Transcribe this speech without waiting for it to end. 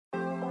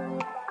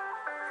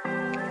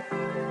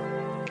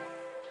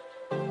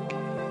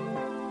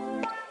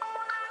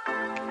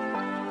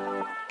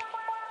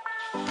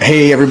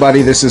Hey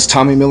everybody, this is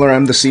Tommy Miller.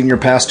 I'm the senior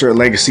pastor at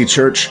Legacy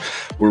Church.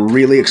 We're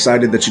really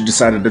excited that you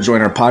decided to join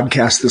our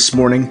podcast this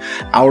morning.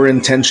 Our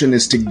intention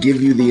is to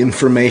give you the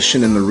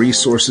information and the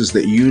resources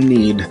that you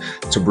need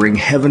to bring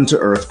heaven to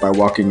earth by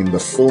walking in the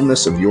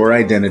fullness of your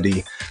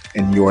identity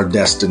and your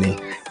destiny.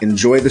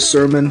 Enjoy the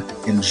sermon,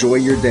 enjoy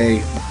your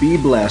day, be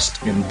blessed,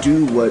 and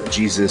do what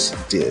Jesus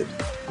did.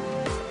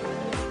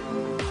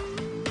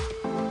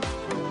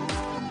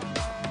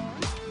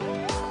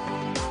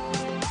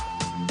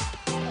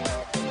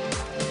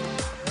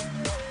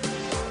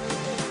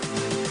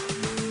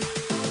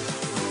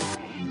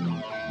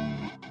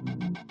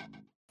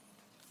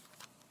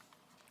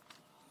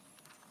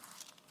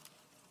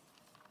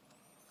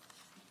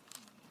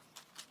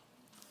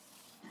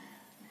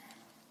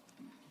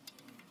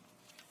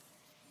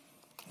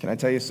 Can I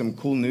tell you some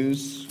cool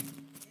news?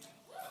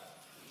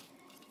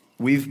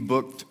 We've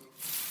booked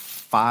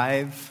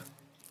 5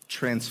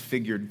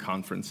 Transfigured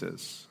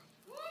conferences.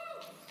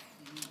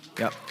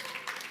 Yep.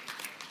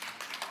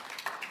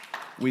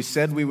 We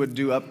said we would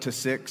do up to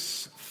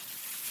 6.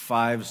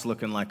 5's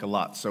looking like a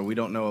lot, so we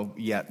don't know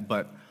yet,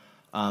 but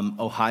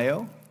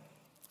Ohio,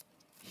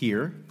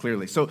 here,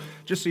 clearly. So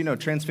just so you know,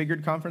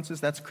 Transfigured conferences,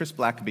 that's Chris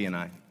Blackby and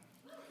I.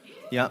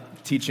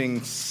 Yep,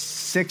 teaching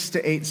 6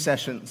 to 8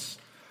 sessions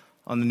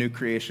on the new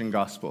creation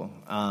gospel.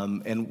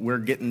 And we're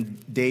getting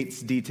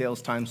dates,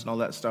 details, times, and all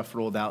that stuff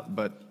rolled out.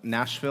 But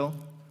Nashville,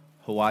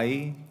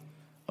 Hawaii,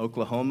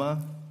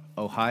 Oklahoma,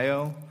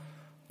 Ohio,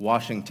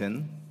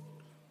 Washington,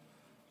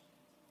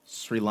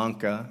 Sri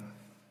Lanka,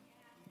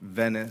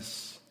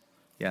 Venice.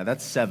 Yeah,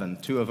 that's 7.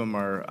 2 of them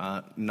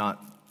are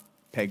not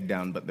pegged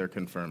down, but they're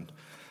confirmed.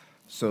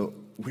 So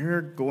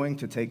we're going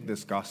to take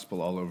this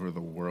gospel all over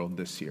the world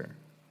this year.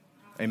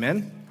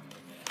 Amen?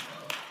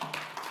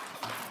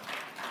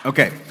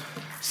 Okay.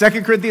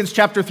 2 Corinthians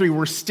chapter 3,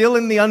 we're still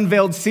in the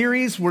Unveiled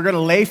series. We're going to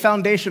lay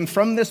foundation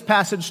from this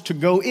passage to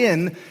go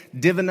in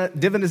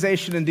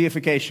divinization and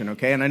deification,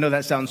 okay? And I know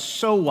that sounds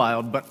so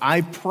wild, but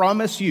I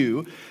promise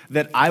you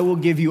that I will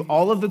give you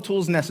all of the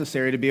tools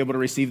necessary to be able to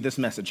receive this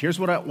message. Here's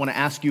what I want to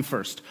ask you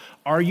first.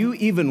 Are you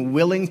even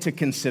willing to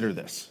consider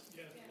this?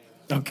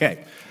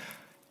 Okay.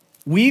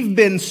 We've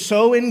been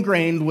so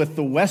ingrained with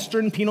the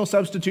Western penal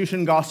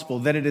substitution gospel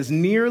that it is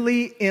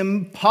nearly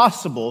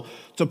impossible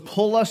to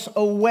pull us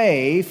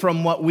away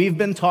from what we've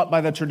been taught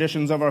by the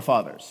traditions of our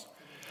fathers.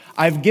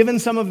 I've given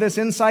some of this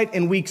insight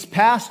in weeks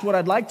past. What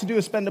I'd like to do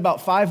is spend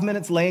about 5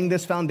 minutes laying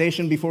this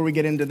foundation before we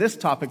get into this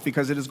topic,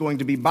 because it is going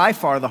to be by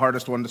far the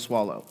hardest one to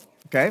swallow,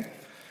 okay?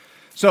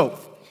 So,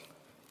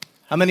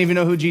 how many of you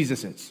know who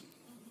Jesus is?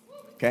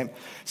 Okay.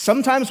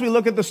 Sometimes we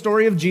look at the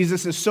story of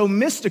Jesus as so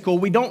mystical,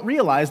 we don't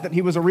realize that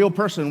he was a real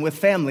person with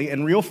family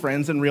and real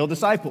friends and real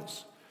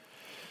disciples.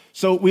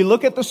 So we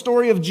look at the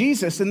story of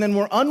Jesus, and then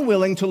we're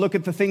unwilling to look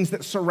at the things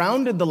that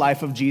surrounded the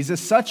life of Jesus,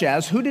 such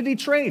as, who did he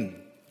train?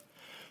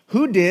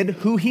 Who did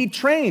who he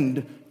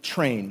trained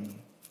train,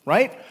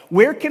 right?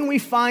 Where can we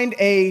find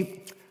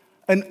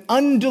an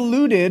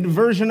undiluted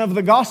version of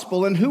the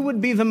gospel, and who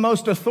would be the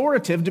most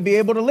authoritative to be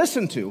able to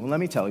listen to? Well, let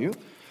me tell you.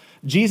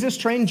 Jesus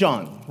trained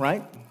John,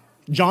 right?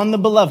 John the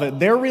Beloved.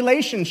 Their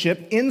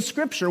relationship in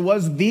Scripture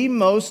was the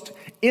most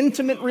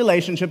intimate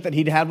relationship that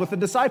he'd had with a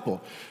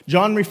disciple.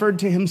 John referred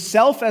to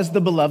himself as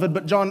the Beloved,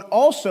 but John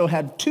also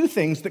had 2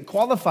 things that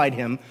qualified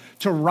him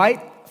to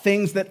write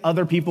things that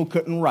other people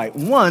couldn't write.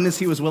 One is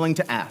he was willing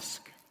to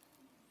ask,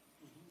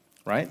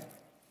 right?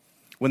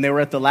 When they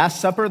were at the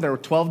Last Supper, there were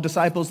 12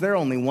 disciples there.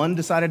 Only one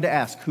decided to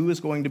ask, who is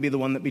going to be the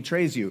one that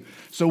betrays you?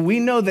 So we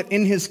know that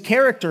in his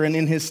character and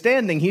in his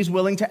standing, he's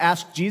willing to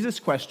ask Jesus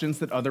questions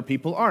that other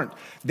people aren't.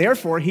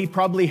 Therefore, he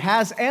probably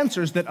has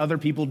answers that other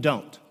people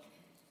don't.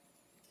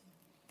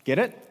 Get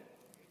it?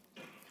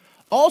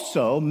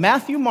 Also,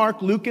 Matthew,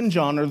 Mark, Luke, and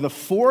John are the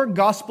 4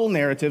 gospel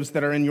narratives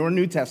that are in your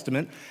New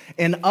Testament.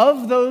 And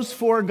of those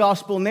 4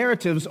 gospel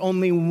narratives,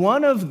 only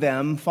one of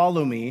them,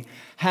 follow me,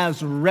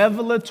 has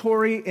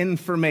revelatory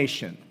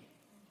information.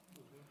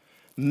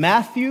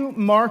 Matthew,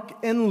 Mark,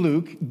 and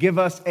Luke give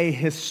us a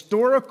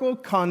historical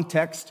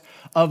context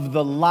of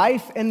the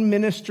life and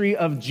ministry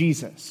of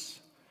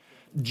Jesus.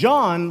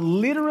 John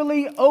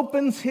literally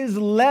opens his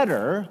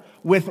letter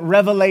with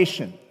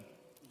revelation.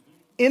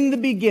 In the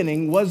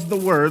beginning was the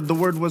Word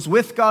was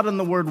with God, and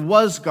the Word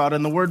was God,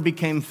 and the Word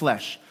became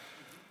flesh.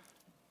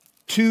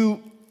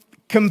 To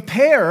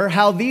compare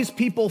how these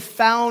people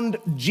found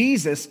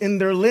Jesus in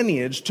their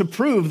lineage, to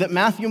prove that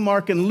Matthew,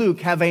 Mark, and Luke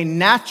have a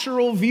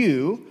natural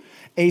view,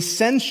 a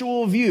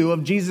sensual view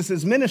of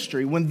Jesus'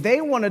 ministry. When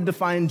they wanted to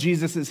find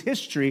Jesus'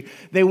 history,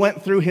 they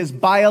went through his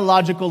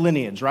biological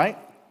lineage, right?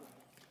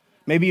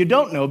 Maybe you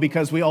don't know,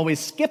 because we always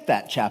skip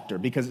that chapter,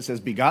 because it says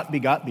begot,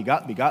 begot,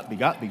 begot, begot,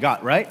 begot,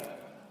 begot, right?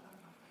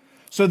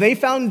 So they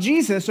found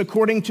Jesus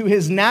according to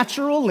his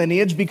natural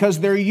lineage, because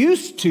they're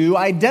used to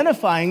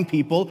identifying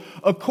people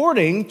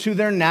according to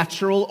their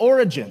natural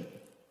origin.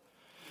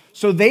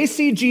 So they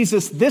see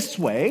Jesus this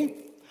way.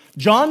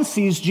 John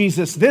sees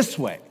Jesus this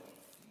way.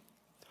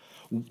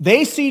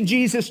 They see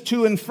Jesus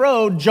to and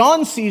fro.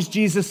 John sees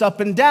Jesus up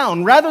and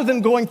down. Rather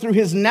than going through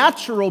his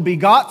natural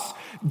begots,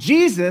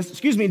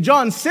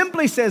 John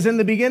simply says, in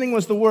the beginning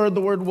was the Word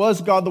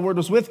was God, the Word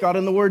was with God,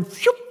 and the Word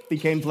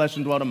became flesh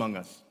and dwelt among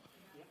us.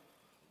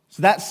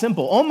 So that's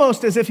simple,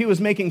 almost as if he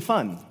was making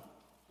fun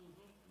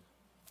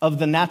of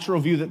the natural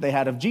view that they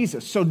had of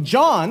Jesus. So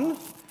John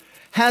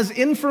has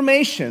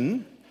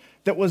information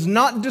that was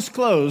not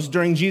disclosed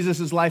during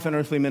Jesus' life and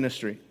earthly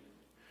ministry.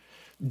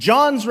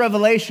 John's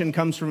revelation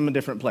comes from a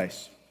different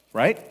place,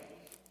 right?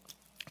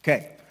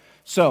 Okay,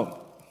 so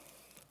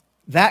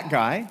that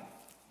guy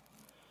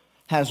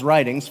has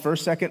writings,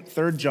 1st, 2nd,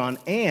 3rd John,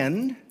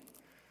 and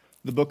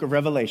the book of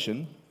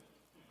Revelation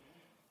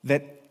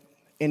that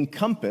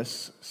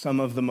encompass some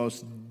of the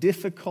most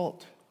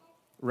difficult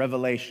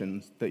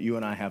revelations that you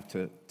and I have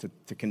to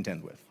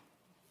contend with.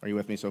 Are you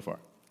with me so far?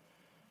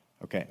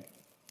 Okay,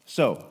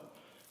 so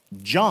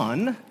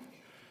John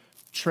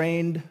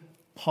trained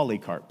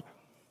Polycarp.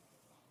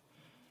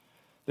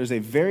 There's a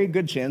very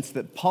good chance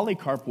that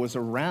Polycarp was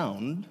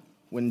around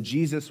when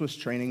Jesus was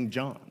training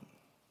John.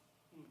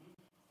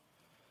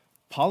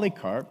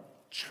 Polycarp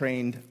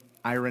trained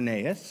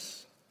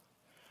Irenaeus.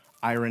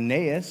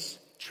 Irenaeus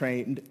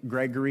trained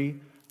Gregory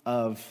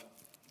of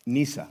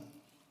Nyssa,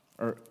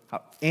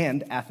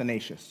 and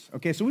Athanasius.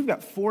 Okay, so we've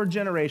got 4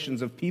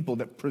 generations of people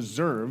that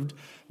preserved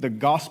the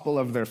gospel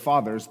of their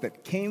fathers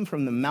that came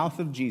from the mouth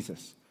of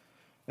Jesus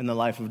in the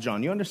life of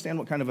John. You understand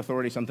what kind of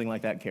authority something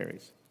like that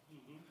carries?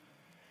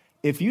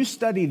 If you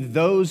study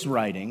those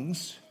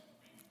writings,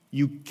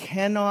 you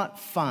cannot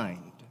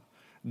find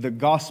the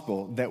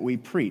gospel that we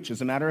preach.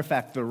 As a matter of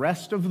fact, the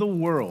rest of the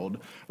world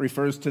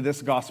refers to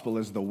this gospel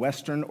as the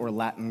Western or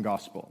Latin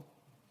gospel.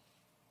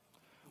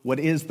 What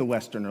is the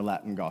Western or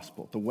Latin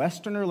gospel? The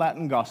Western or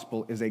Latin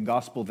gospel is a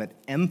gospel that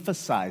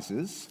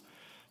emphasizes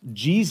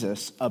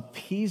Jesus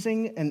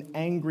appeasing an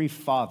angry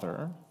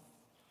father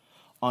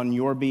on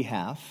your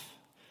behalf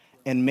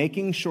and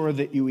making sure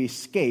that you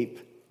escape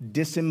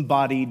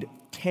disembodied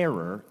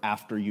terror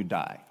after you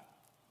die.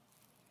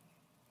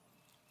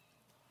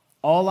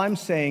 All I'm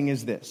saying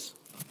is this.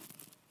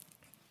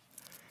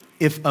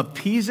 If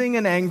appeasing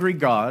an angry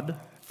God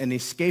and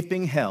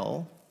escaping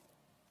hell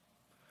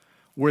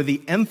were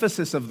the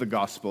emphasis of the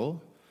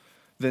gospel,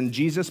 then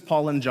Jesus,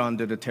 Paul, and John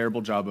did a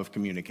terrible job of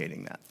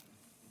communicating that.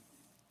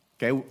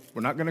 Okay,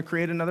 we're not going to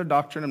create another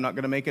doctrine. I'm not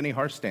going to make any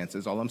harsh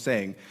stances. All I'm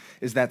saying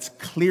is that's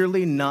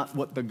clearly not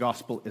what the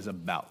gospel is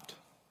about.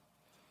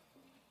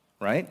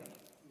 Right?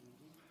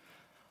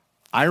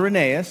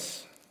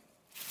 Irenaeus,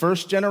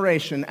 1st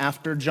generation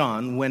after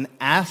John, when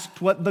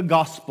asked what the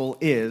gospel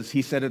is,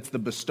 he said it's the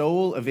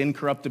bestowal of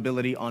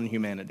incorruptibility on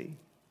humanity.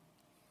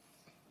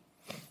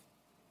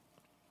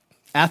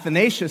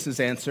 Athanasius'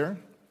 answer,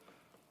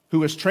 who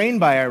was trained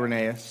by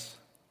Irenaeus,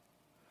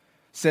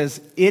 says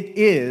it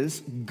is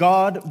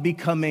God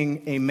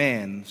becoming a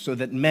man so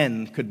that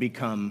men could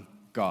become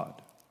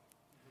God.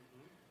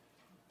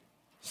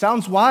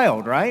 Sounds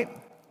wild, right?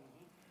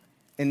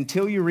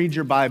 Until you read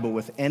your Bible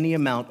with any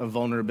amount of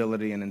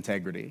vulnerability and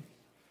integrity.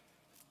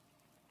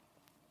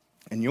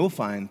 And you'll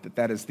find that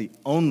that is the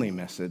only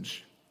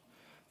message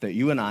that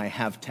you and I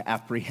have to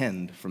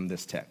apprehend from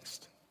this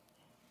text.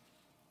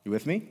 You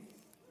with me?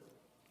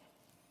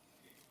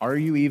 Are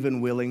you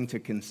even willing to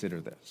consider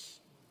this?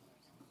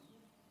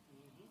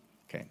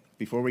 Okay,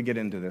 before we get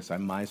into this, I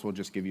might as well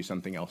just give you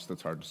something else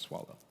that's hard to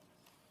swallow.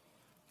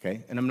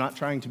 Okay, and I'm not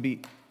trying to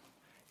be,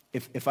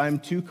 if I'm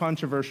too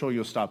controversial,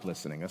 you'll stop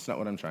listening. That's not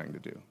what I'm trying to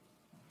do.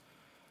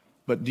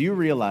 But do you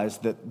realize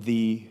that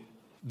the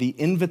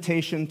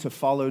invitation to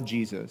follow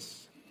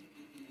Jesus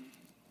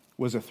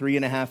was a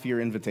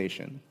 3.5-year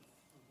invitation?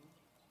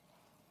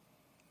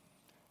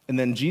 And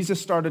then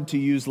Jesus started to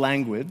use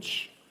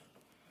language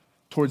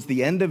towards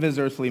the end of his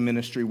earthly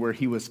ministry where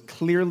he was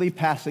clearly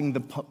passing the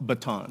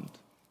baton,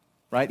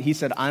 right? He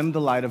said, I'm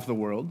the light of the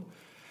world.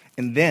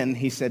 And then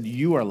he said,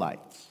 you are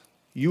lights.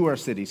 You are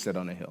cities set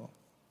on a hill.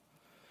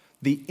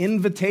 The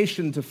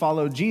invitation to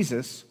follow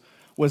Jesus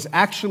was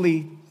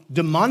actually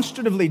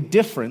demonstratively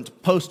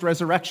different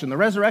post-resurrection. The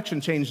resurrection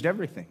changed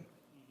everything.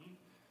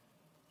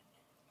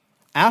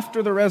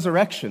 After the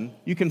resurrection,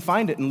 you can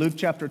find it in Luke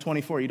chapter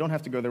 24. You don't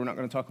have to go there. We're not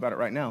going to talk about it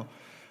right now.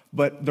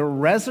 But the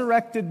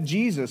resurrected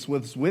Jesus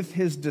was with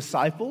his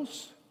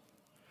disciples,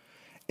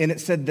 and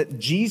it said that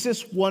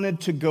Jesus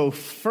wanted to go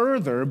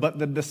further, but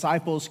the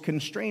disciples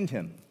constrained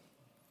him.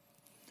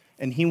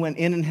 And he went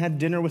in and had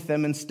dinner with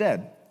them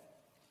instead.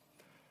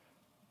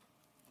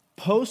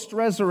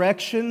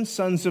 Post-resurrection,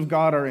 sons of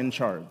God are in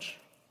charge.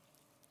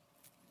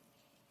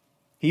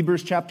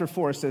 Hebrews chapter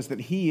 4 says that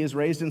he is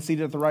raised and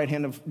seated at the right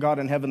hand of God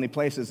in heavenly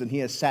places, and he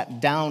has sat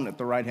down at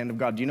the right hand of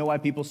God. Do you know why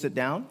people sit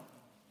down?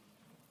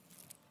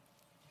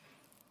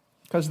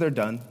 Because they're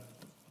done.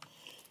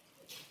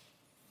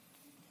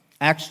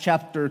 Acts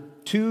chapter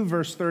 2,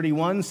 verse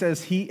 31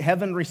 says,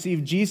 heaven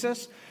received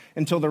Jesus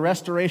until the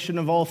restoration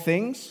of all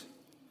things.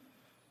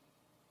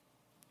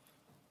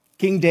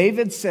 King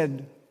David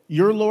said,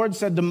 Your Lord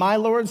said to my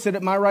Lord, sit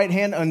at my right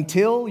hand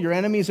until your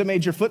enemies have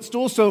made your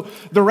footstool. So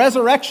the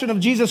resurrection of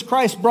Jesus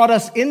Christ brought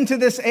us into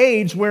this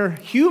age where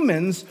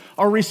humans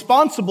are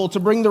responsible to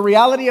bring the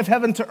reality of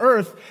heaven to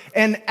earth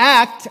and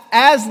act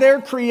as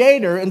their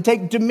creator and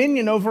take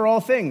dominion over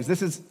all things.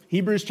 This is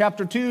Hebrews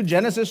chapter 2,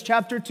 Genesis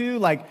chapter 2.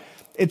 Like,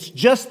 it's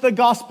just the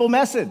gospel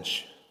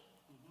message.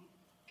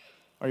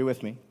 Are you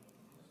with me?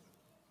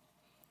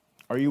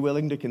 Are you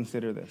willing to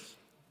consider this?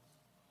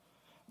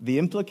 The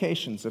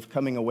implications of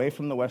coming away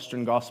from the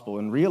Western gospel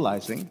and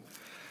realizing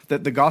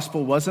that the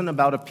gospel wasn't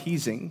about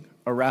appeasing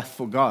a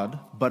wrathful God,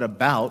 but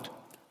about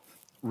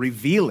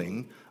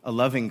revealing a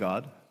loving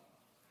God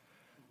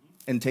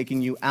and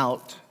taking you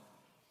out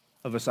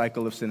of a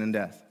cycle of sin and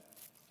death.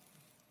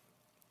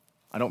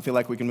 I don't feel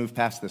like we can move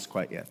past this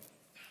quite yet.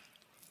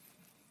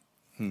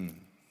 How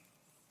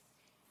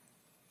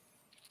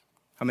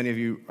many of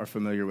you are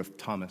familiar with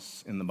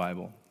Thomas in the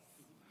Bible?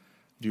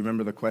 Do you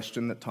remember the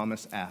question that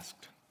Thomas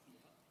asked?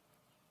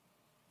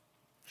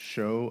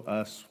 Show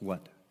us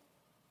what?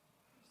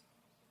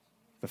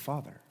 The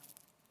Father.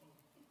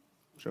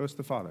 Show us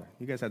the Father.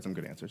 You guys had some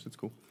good answers. It's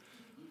cool.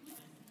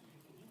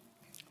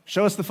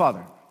 Show us the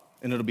Father,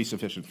 and it'll be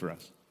sufficient for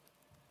us.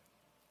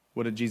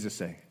 What did Jesus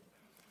say?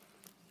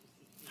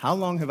 How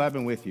long have I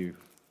been with you?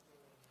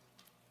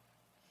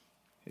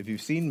 If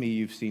you've seen me,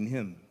 you've seen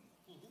him.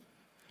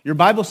 Your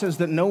Bible says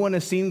that no one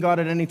has seen God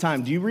at any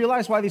time. Do you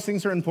realize why these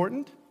things are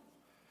important?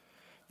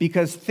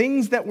 Because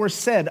things that were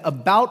said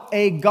about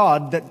a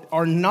God that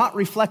are not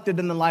reflected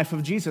in the life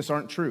of Jesus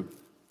aren't true.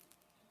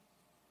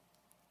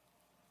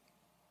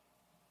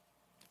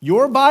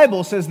 Your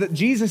Bible says that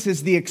Jesus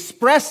is the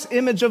express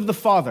image of the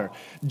Father.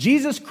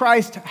 Jesus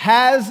Christ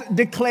has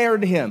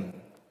declared him.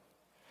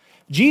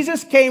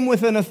 Jesus came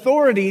with an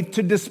authority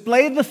to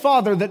display the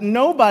Father that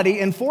nobody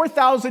in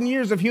 4,000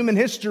 years of human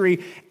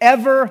history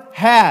ever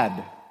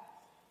had.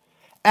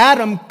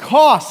 Adam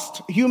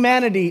cost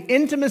humanity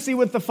intimacy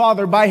with the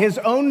Father by his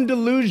own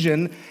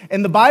delusion,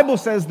 and the Bible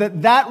says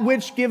that that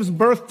which gives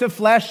birth to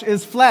flesh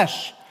is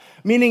flesh,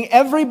 meaning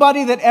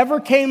everybody that ever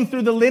came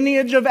through the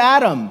lineage of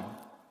Adam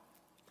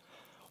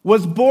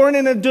was born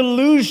in a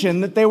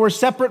delusion that they were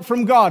separate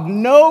from God.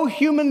 No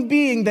human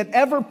being that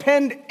ever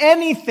penned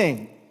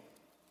anything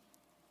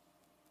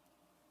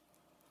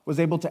was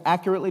able to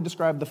accurately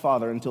describe the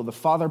Father until the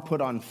Father put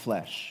on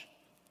flesh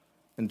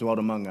and dwelt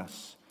among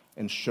us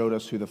and showed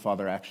us who the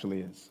Father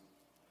actually is.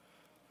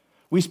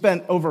 We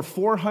spent over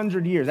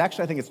 400 years,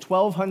 actually I think it's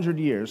 1,200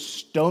 years,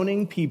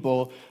 stoning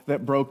people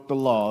that broke the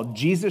law.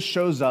 Jesus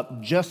shows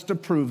up just to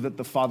prove that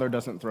the Father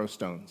doesn't throw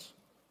stones.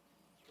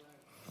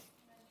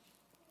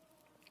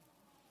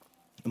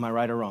 Am I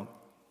right or wrong?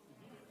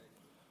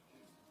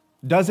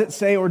 Does it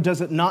say or does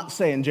it not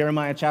say in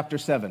Jeremiah chapter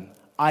 7,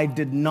 I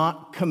did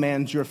not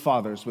command your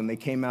fathers when they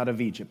came out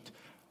of Egypt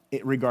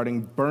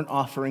regarding burnt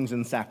offerings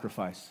and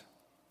sacrifice?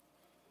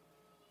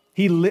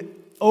 He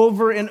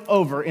over and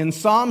over in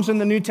Psalms in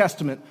the New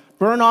Testament,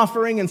 burnt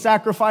offering and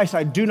sacrifice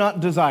I do not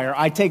desire.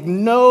 I take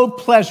no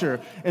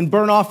pleasure in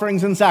burnt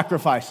offerings and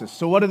sacrifices.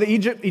 So what do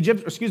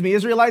the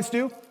Israelites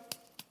do?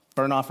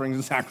 Burnt offerings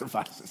and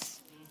sacrifices.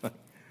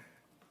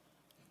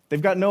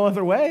 They've got no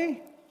other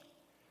way.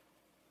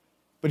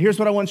 But here's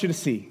what I want you to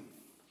see.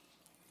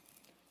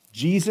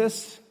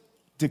 Jesus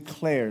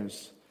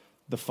declares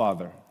the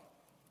Father,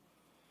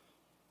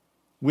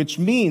 which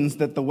means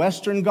that the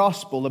Western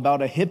gospel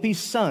about a hippie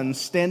son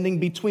standing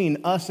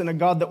between us and a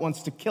God that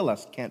wants to kill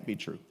us can't be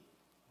true.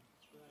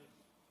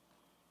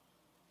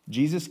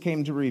 Jesus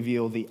came to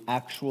reveal the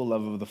actual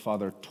love of the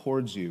Father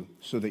towards you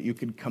so that you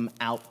could come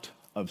out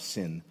of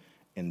sin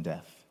and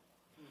death.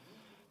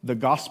 The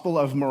gospel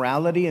of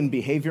morality and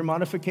behavior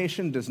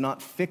modification does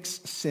not fix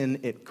sin,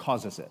 it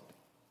causes it.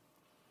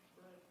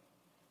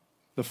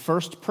 The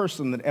first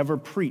person that ever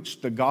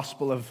preached the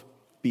gospel of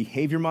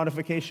behavior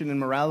modification and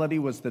morality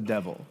was the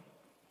devil.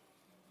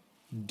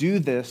 Do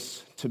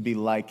this to be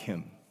like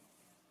him.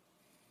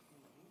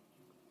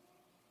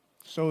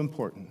 So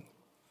important.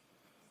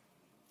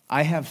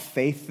 I have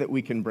faith that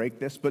we can break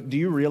this, but do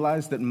you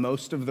realize that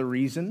most of the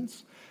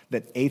reasons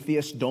that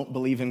atheists don't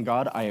believe in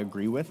God, I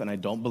agree with, and I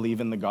don't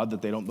believe in the God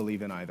that they don't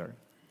believe in either?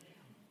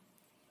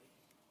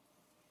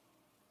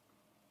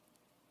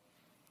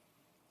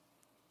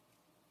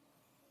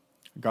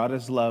 God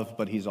is love,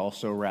 but he's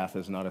also wrath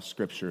is not a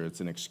scripture. It's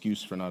an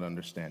excuse for not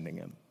understanding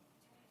him.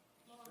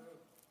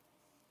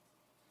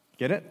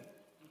 Get it?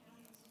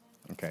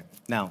 Okay.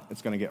 Now,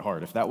 it's going to get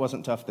hard. If that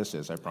wasn't tough, this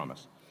is, I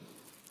promise.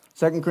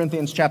 2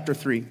 Corinthians chapter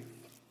 3.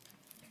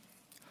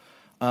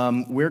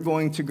 We're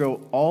going to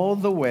go all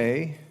the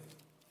way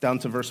down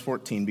to verse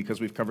 14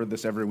 because we've covered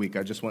this every week.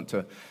 I just want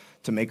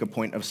to make a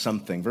point of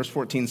something. Verse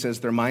 14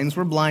 says, their minds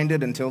were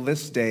blinded until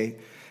this day,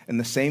 and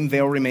the same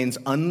veil remains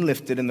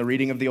unlifted in the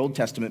reading of the Old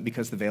Testament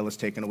because the veil is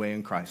taken away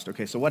in Christ.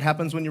 Okay, so what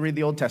happens when you read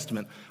the Old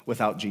Testament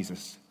without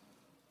Jesus?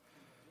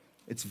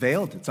 It's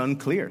veiled. It's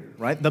unclear,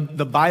 right?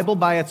 The Bible,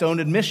 by its own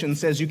admission,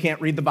 says you can't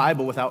read the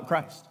Bible without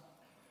Christ.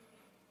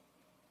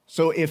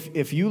 So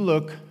if you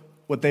look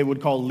what they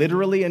would call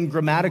literally and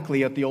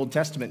grammatically at the Old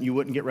Testament, you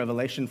wouldn't get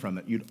revelation from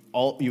it. You'd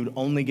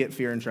only get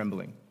fear and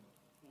trembling.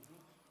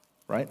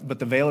 Right? But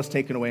the veil is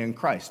taken away in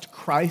Christ.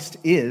 Christ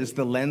is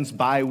the lens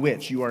by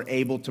which you are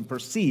able to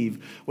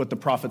perceive what the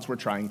prophets were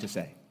trying to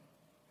say.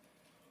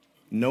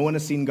 No one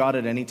has seen God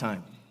at any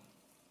time,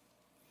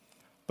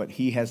 but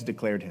he has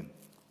declared him.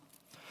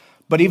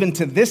 But even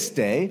to this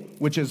day,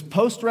 which is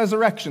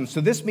post-resurrection,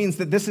 so this means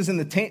that this is in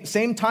the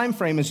same time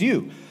frame as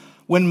you.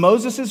 When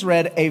Moses is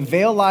read, a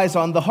veil lies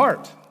on the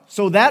heart.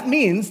 So that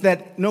means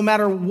that no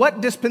matter what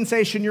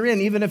dispensation you're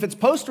in, even if it's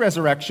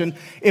post-resurrection,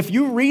 if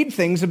you read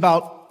things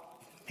about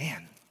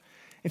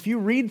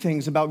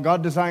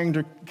God desiring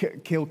to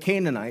kill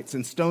Canaanites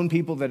and stone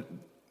people that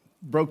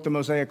broke the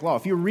Mosaic law,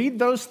 if you read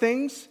those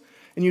things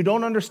and you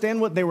don't understand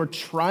what they were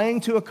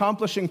trying to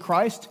accomplish in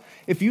Christ,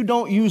 if you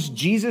don't use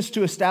Jesus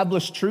to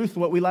establish truth,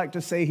 what we like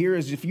to say here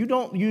is if you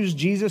don't use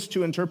Jesus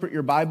to interpret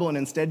your Bible and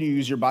instead you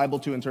use your Bible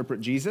to interpret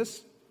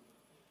Jesus,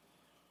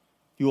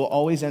 you will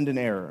always end in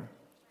error.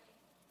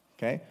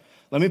 Okay?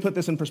 Let me put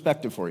this in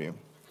perspective for you. Do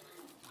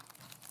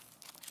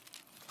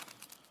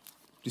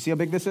you see how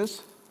big this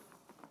is?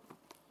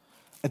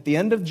 At the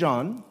end of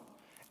John,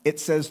 it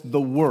says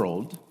the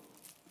world,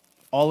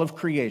 all of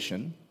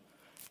creation,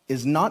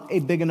 is not a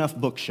big enough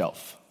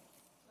bookshelf.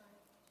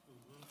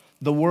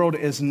 The world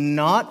is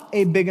not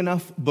a big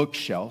enough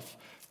bookshelf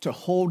to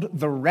hold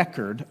the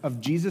record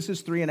of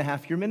Jesus'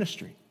 3.5-year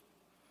ministry.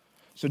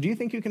 So do you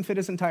think you can fit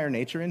his entire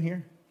nature in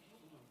here?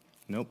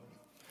 Nope.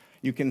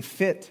 You can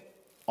fit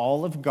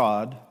all of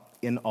God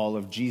in all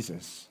of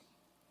Jesus,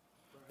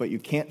 but you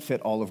can't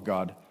fit all of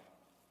God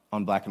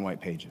on black and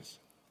white pages.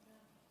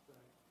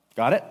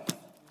 Got it?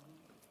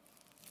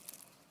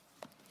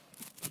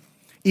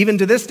 Even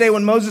to this day,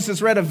 when Moses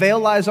is read, a veil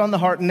lies on the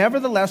heart.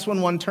 Nevertheless,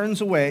 when one turns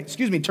to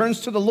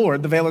the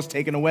Lord, the veil is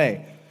taken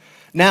away.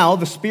 Now,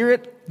 the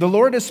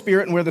Lord is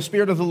spirit, and where the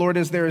Spirit of the Lord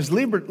is, there is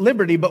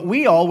liberty, but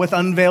we all with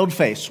unveiled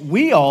face,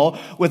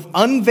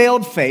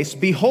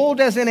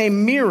 behold as in a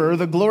mirror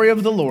the glory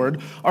of the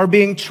Lord, are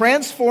being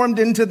transformed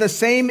into the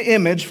same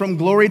image from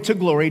glory to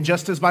glory,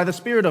 just as by the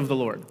Spirit of the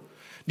Lord.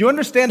 Do you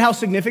understand how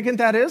significant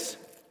that is?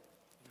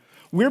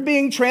 We're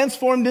being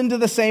transformed into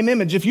the same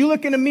image. If you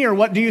look in a mirror,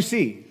 what do you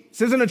see? This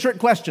isn't a trick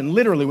question.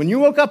 Literally, when you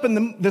woke up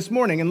this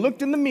morning and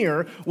looked in the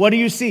mirror, what do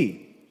you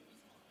see?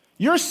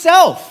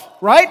 Yourself,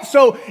 right?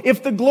 So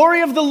if the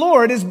glory of the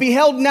Lord is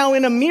beheld now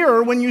in a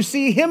mirror, when you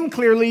see him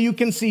clearly, you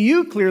can see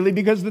you clearly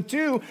because the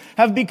two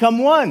have become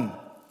one.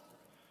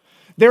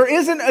 There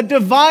isn't a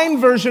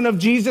divine version of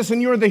Jesus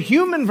and you're the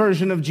human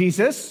version of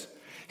Jesus.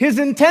 His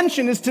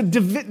intention is to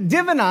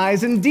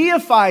divinize and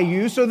deify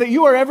you so that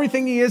you are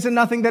everything he is and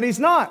nothing that he's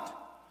not.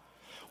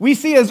 We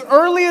see as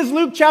early as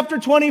Luke chapter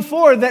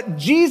 24 that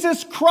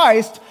Jesus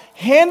Christ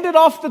handed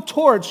off the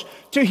torch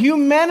to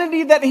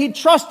humanity that he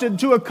trusted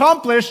to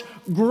accomplish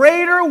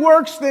greater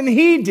works than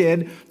he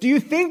did. Do you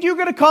think you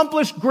could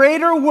accomplish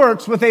greater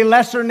works with a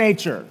lesser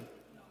nature?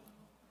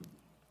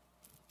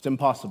 It's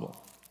impossible.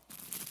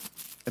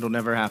 It'll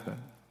never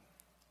happen.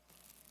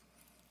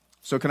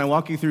 So can I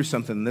walk you through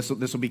something? This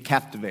will be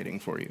captivating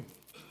for you.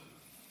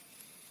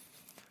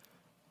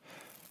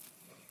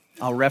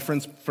 I'll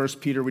reference 1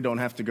 Peter. We don't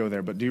have to go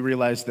there, but do you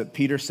realize that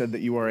Peter said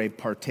that you are a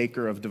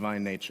partaker of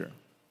divine nature?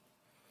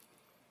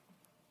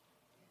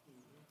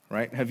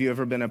 Right? Have you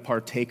ever been a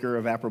partaker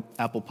of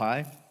apple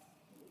pie?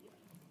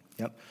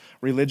 Yep.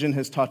 Religion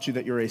has taught you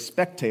that you're a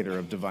spectator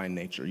of divine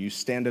nature. You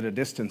stand at a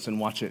distance and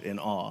watch it in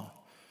awe.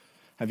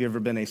 Have you ever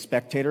been a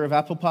spectator of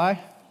apple pie?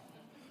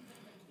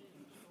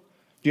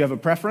 Do you have a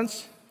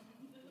preference?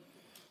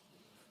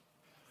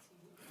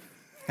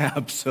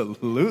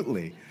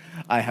 Absolutely.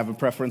 I have a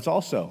preference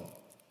also.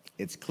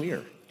 It's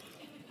clear.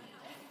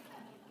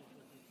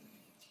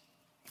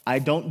 I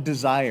don't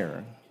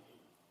desire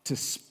to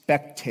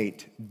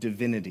spectate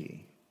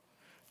divinity.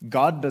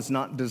 God does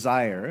not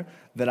desire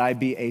that I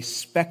be a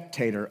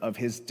spectator of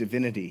his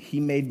divinity.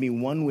 He made me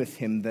one with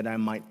him that I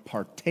might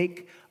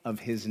partake of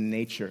his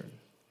nature.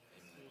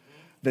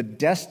 The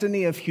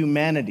destiny of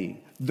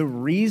humanity, the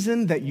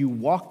reason that you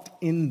walked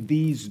in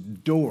these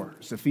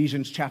doors,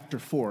 Ephesians chapter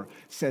 4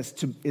 says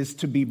is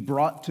to be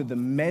brought to the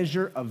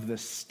measure of the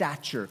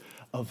stature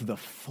of the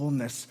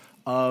fullness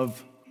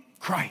of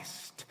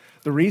Christ.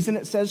 The reason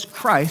it says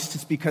Christ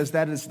is because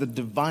that is the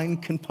divine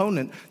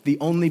component, the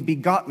only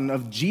begotten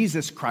of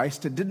Jesus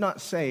Christ. It did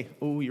not say,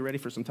 oh, you ready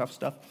for some tough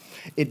stuff?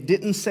 It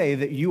didn't say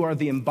that you are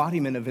the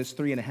embodiment of his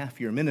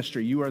 3.5-year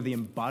ministry. You are the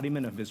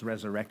embodiment of his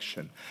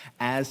resurrection.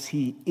 As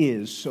he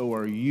is, so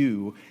are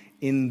you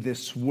in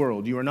this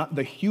world. You are not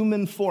the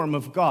human form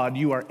of God.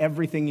 You are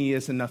everything he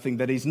is and nothing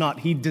that he's not.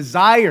 He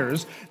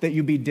desires that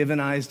you be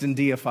divinized and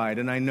deified.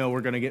 And I know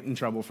we're going to get in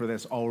trouble for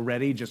this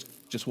already.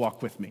 Just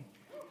walk with me.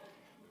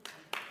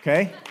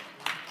 Okay?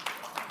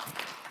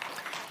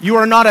 You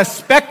are not a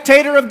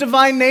spectator of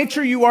divine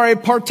nature. You are a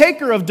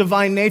partaker of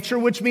divine nature,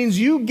 which means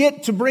you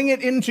get to bring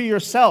it into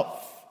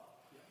yourself.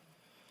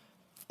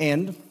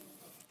 And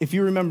if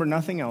you remember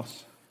nothing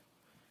else,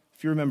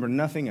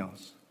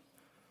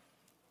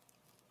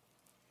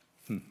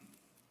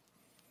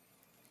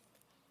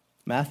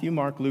 Matthew,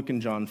 Mark, Luke,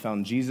 and John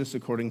found Jesus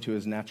according to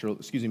his natural,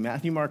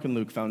 Matthew, Mark, and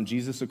Luke found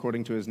Jesus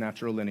according to his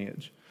natural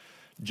lineage.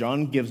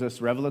 John gives us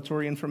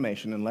revelatory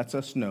information and lets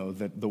us know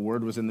that the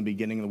Word was in the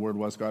beginning, the Word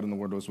was God, and the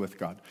Word was with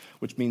God,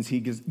 which means he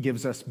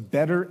gives us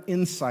better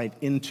insight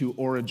into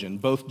origin.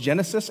 Both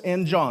Genesis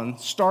and John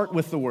start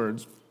with the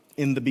words,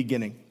 in the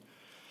beginning.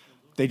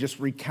 They just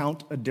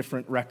recount a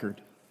different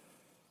record.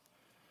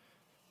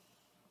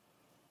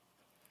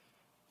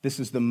 This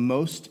is the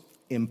most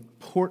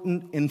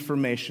important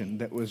information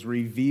that was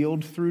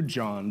revealed through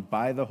John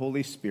by the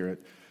Holy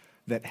Spirit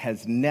that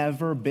has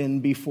never been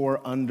before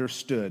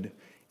understood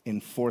in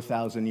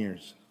 4,000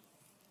 years.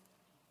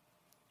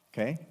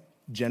 Okay?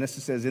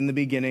 Genesis says, in the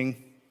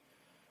beginning,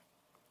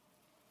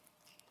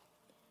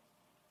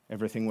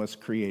 everything was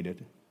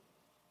created.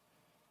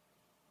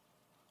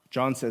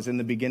 John says, in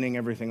the beginning,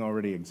 everything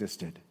already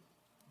existed.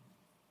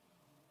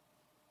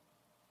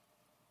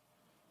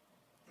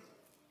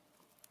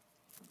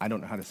 I don't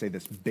know how to say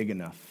this big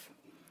enough.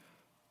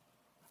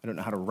 I don't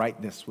know how to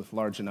write this with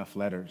large enough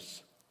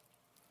letters.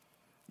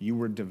 You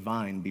were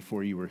divine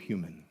before you were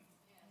human.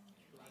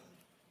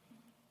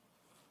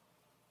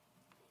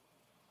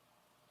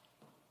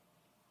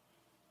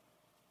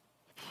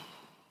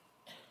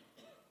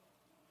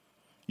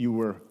 You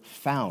were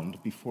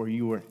found before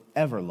you were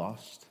ever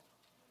lost.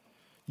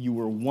 You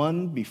were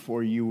one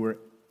before you were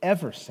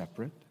ever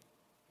separate.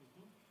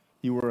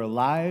 You were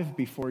alive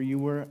before you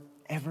were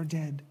ever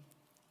dead.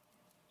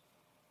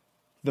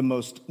 The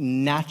most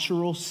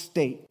natural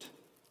state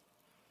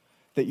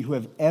that you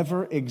have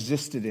ever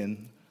existed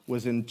in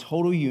was in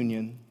total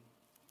union,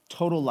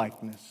 total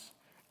likeness,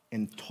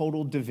 and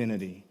total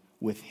divinity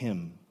with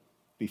him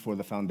before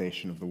the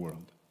foundation of the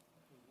world.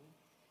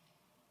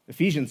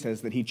 Ephesians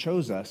says that he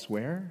chose us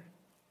where?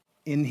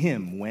 In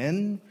him.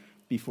 When?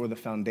 Before the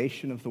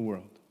foundation of the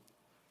world.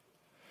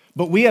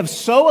 But we have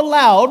so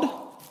allowed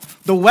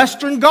the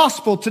Western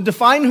gospel to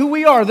define who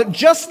we are that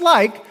just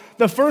like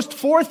the first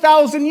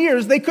 4,000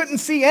 years, they couldn't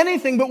see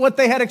anything but what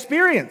they had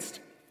experienced.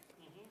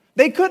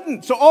 They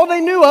couldn't. So all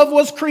they knew of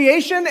was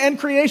creation and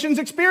creation's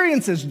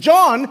experiences.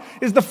 John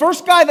is the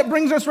first guy that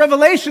brings us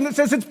revelation that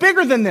says it's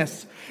bigger than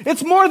this.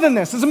 It's more than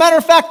this. As a matter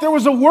of fact, there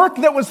was a work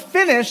that was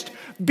finished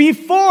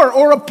before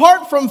or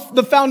apart from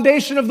the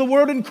foundation of the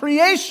world, and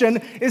creation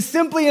is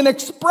simply an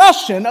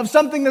expression of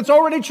something that's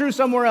already true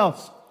somewhere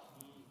else.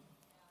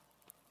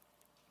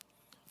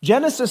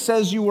 Genesis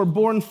says you were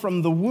born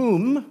from the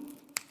womb.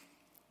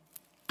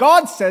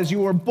 God says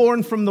you were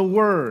born from the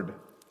Word.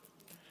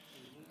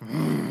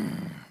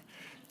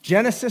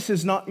 Genesis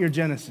is not your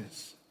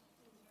Genesis.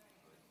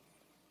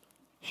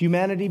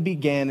 Humanity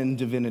began in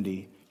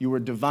divinity. You were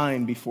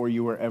divine before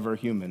you were ever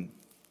human.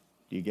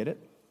 Do you get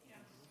it?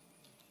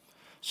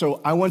 So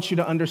I want you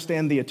to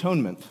understand the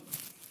atonement.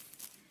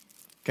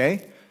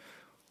 Okay?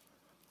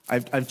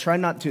 I've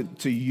tried not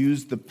to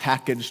use the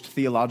packaged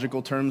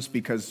theological terms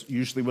because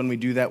usually when we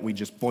do that, we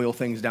just boil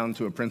things down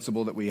to a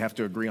principle that we have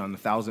to agree on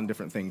 1,000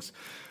 different things.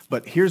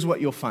 But here's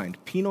what you'll find.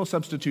 Penal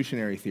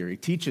substitutionary theory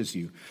teaches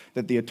you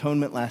that the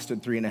atonement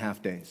lasted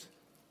 3.5 days.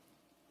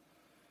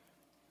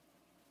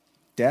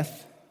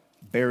 Death,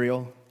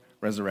 burial,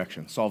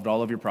 resurrection. Solved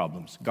all of your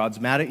problems.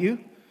 God's mad at you.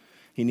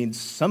 He needs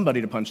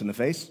somebody to punch in the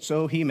face,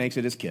 so he makes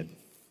it his kid.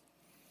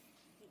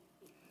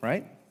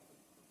 Right?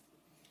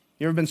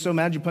 You ever been so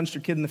mad you punched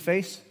your kid in the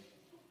face?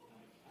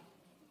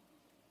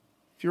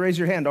 If you raise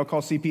your hand, I'll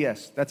call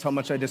CPS. That's how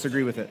much I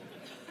disagree with it.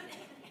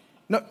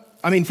 No,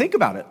 I mean, think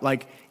about it.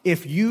 Like,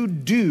 if you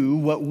do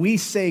what we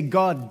say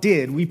God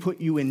did, we put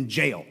you in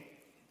jail.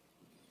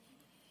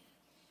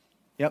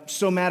 Yep,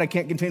 so mad I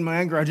can't contain my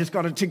anger. I just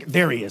got a ticket.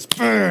 There he is.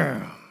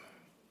 Bam.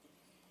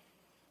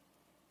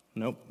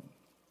 Nope.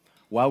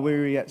 While we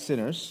were yet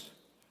sinners,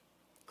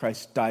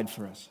 Christ died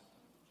for us.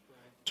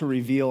 To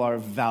reveal our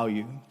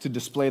value, to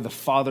display the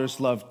Father's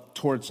love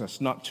towards us,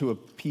 not to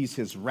appease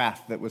his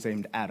wrath that was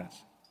aimed at us.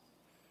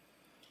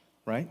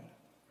 Right?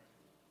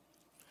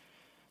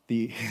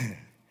 He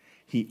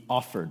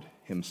offered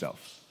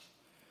himself.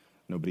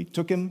 Nobody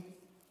took him.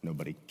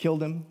 Nobody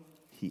killed him.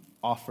 He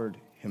offered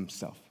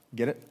himself.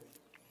 Get it?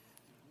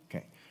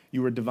 Okay.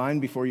 You were divine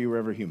before you were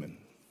ever human.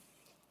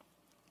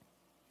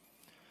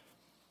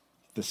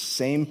 The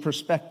same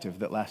perspective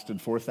that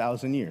lasted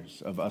 4,000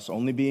 years of us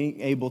only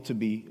being able to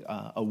be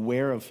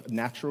aware of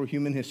natural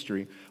human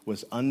history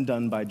was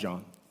undone by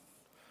John.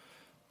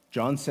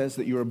 John says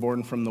that you were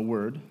born from the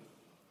Word,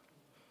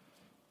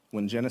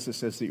 when Genesis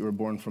says that you were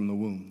born from the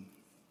womb.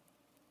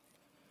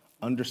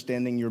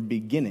 Understanding your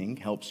beginning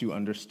helps you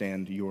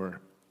understand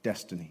your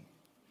destiny.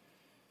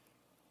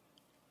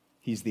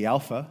 He's the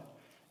Alpha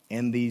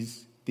and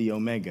he's the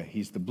Omega.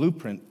 He's the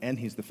blueprint and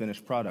he's the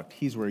finished product.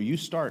 He's where you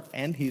start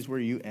and he's where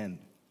you end.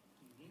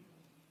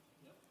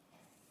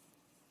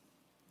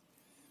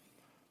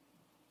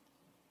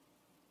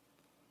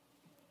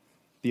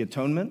 The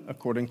atonement,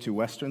 according to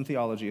Western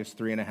theology, is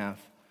 3.5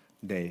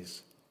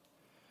 days.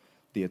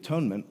 The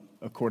atonement,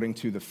 according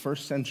to the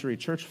first century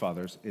church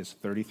fathers, is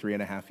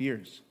 33.5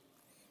 years.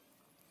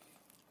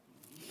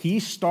 He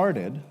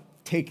started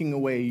taking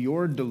away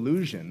your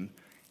delusion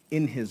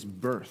in his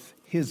birth.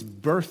 His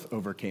birth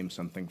overcame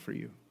something for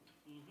you.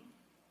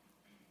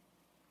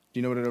 Do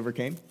you know what it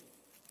overcame?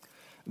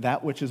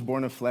 That which is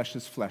born of flesh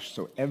is flesh.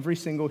 So every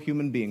single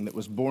human being that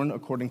was born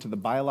according to the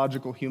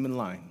biological human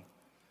line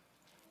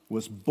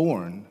was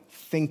born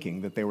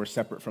thinking that they were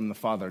separate from the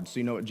Father. So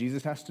you know what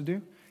Jesus has to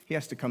do? He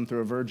has to come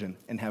through a virgin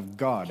and have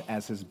God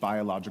as his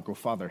biological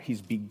father.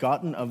 He's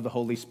begotten of the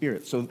Holy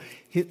Spirit. So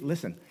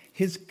listen,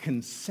 his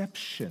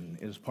conception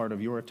is part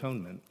of your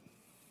atonement.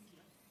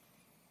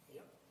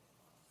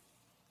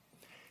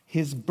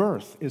 His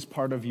birth is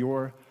part of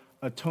your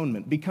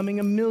atonement. Becoming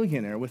a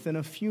millionaire within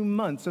a few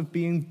months of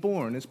being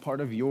born is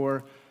part of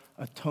your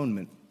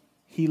atonement.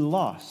 He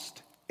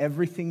lost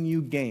everything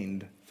you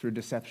gained through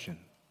deception.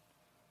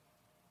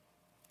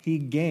 He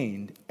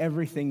gained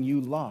everything you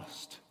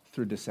lost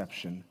through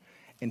deception,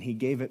 and he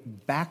gave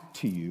it back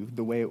to you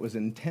the way it was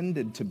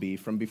intended to be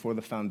from before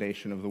the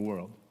foundation of the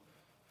world.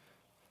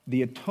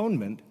 The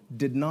atonement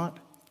did not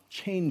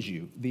change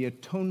you. The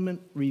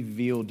atonement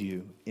revealed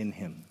you in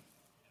him.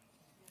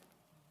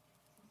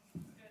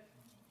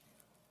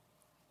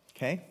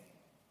 Okay?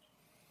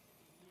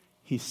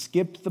 He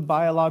skipped the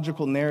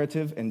biological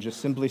narrative and just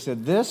simply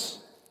said, this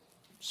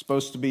is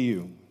supposed to be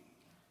you.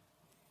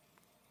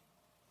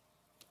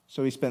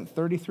 So he spent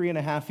 33 and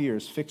a half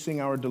years fixing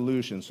our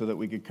delusion so that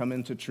we could come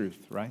into truth,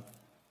 right?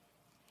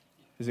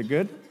 Is it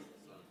good?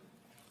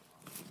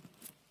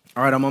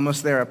 All right, I'm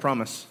almost there, I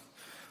promise.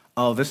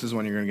 Oh, this is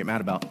one you're going to get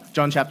mad about.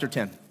 John chapter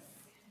 10,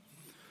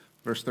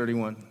 verse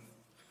 31.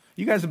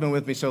 You guys have been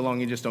with me so long,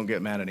 you just don't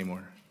get mad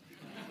anymore.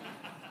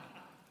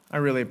 I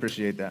really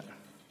appreciate that.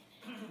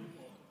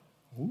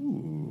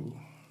 Ooh.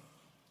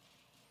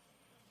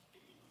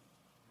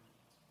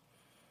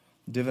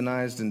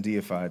 Divinized and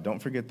deified. Don't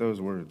forget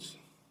those words.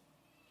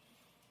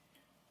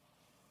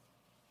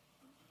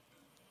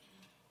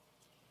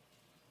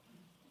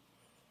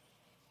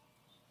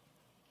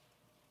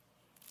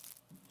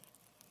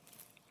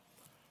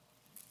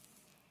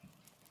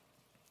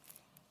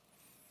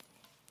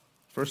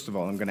 First of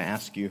all, I'm going to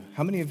ask you,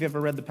 how many of you ever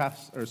read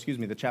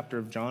the chapter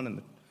of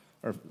John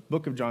or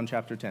book of John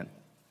chapter 10?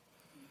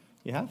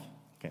 You have?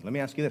 Okay, let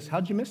me ask you this.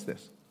 How'd you miss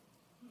this?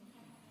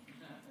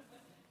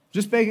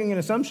 Just making an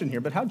assumption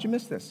here, but how'd you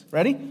miss this?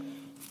 Ready?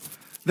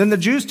 Then the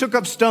Jews took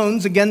up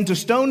stones again to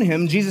stone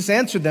him. Jesus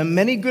answered them,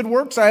 many good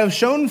works I have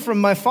shown from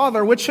my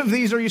Father. Which of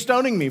these are you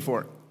stoning me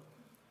for?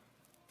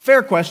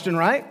 Fair question,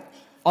 right?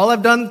 All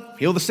I've done,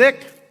 heal the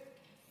sick,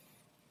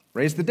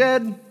 raise the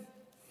dead,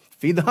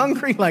 feed the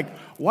hungry. Like,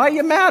 why are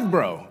you mad,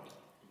 bro?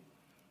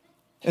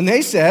 And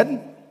they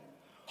said,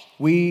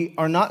 we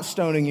are not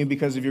stoning you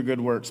because of your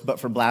good works, but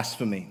for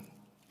blasphemy.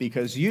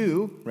 Because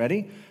you,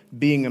 ready,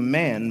 being a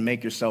man,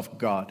 make yourself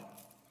God.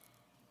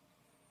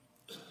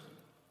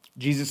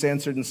 Jesus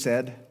answered and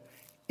said,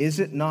 is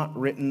it not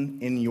written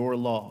in your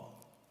law?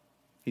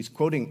 He's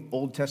quoting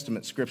Old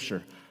Testament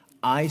scripture.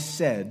 I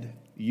said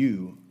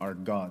you are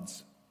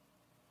gods.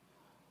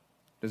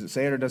 Does it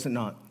say it or does it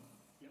not?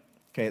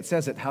 Okay, it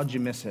says it. How'd you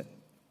miss it?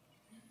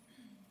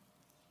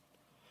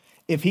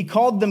 If he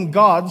called them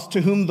gods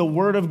to whom the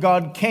word of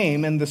God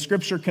came and the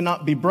scripture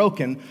cannot be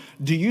broken,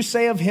 do you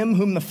say of him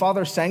whom the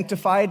Father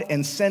sanctified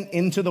and sent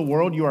into the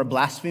world, you are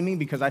blaspheming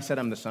because I said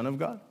I'm the Son of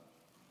God?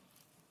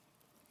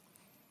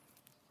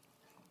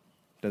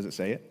 Does it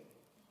say it?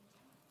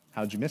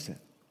 How'd you miss it?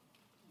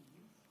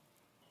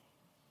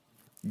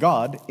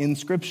 God in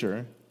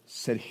scripture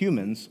said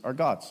humans are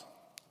gods.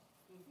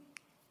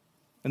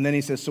 And then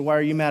he says, so why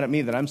are you mad at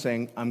me that I'm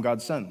saying I'm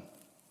God's son?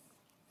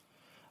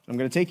 I'm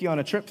going to take you on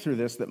a trip through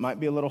this that might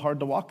be a little hard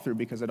to walk through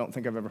because I don't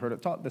think I've ever heard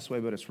it taught this way,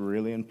 but it's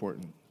really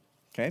important.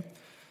 Okay?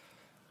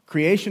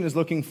 Creation is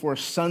looking for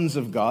sons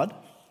of God,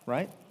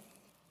 right?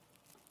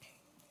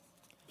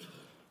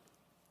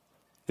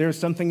 There's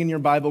something in your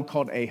Bible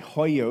called a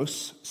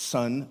hoios,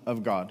 son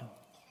of God.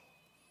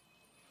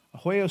 A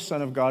hoios,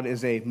 son of God,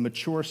 is a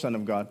mature son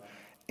of God.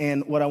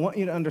 And what I want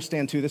you to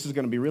understand, too, this is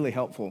going to be really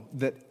helpful,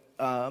 that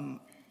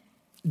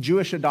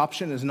Jewish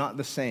adoption is not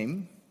the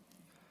same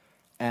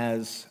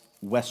as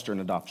Western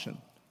adoption.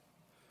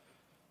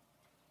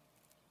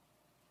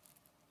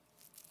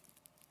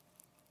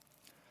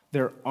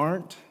 There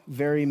aren't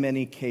very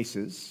many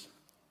cases,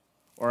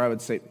 or I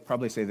would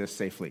probably say this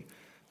safely,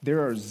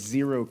 there are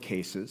 0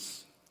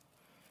 cases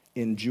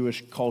in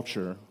Jewish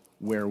culture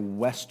where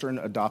Western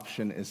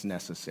adoption is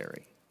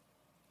necessary.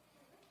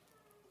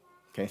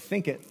 Okay,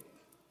 think it.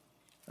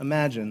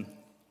 Imagine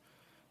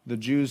the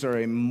Jews are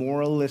a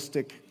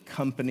moralistic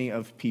company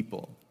of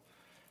people.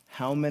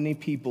 How many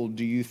people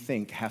do you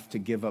think have to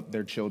give up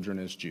their children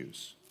as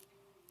Jews?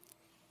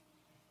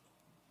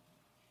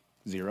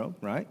 0,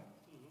 right?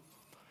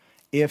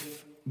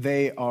 If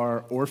they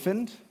are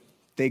orphaned,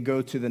 they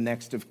go to the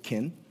next of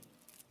kin.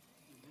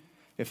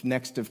 If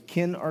next of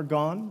kin are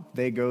gone,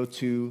 they go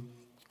to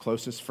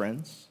closest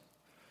friends.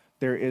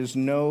 There is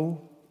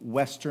no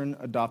Western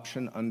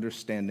adoption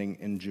understanding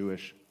in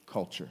Jewish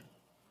culture.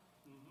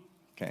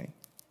 Okay?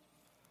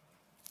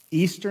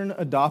 Eastern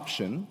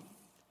adoption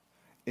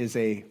is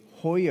a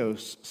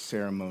hoios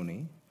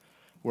ceremony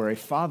where a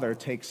father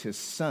takes his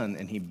son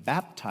and he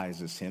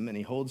baptizes him and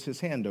he holds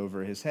his hand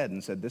over his head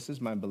and said, "This is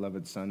my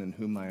beloved son in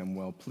whom I am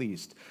well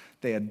pleased."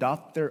 They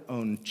adopt their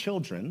own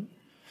children.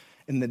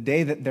 In the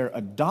day that they're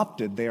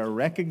adopted, they are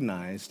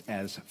recognized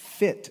as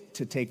fit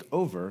to take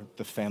over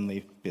the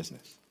family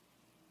business.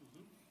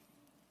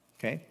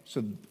 Okay?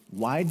 So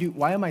why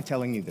am I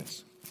telling you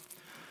this?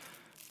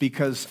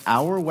 Because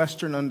our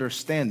Western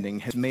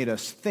understanding has made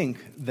us think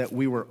that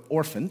we were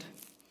orphaned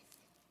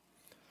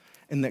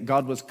and that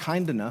God was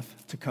kind enough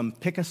to come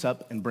pick us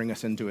up and bring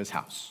us into his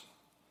house.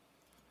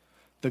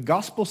 The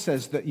gospel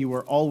says that you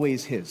were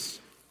always his.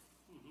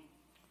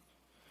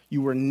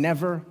 You were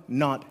never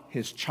not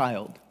his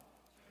child.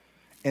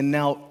 And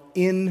now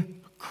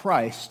in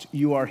Christ,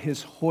 you are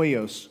his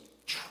hoios,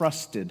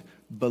 trusted,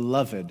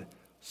 beloved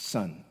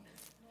son.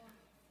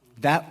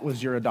 That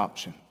was your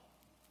adoption.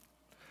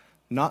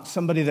 Not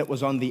somebody that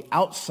was on the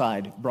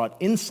outside brought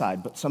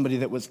inside, but somebody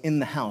that was in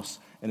the house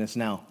and is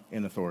now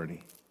in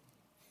authority.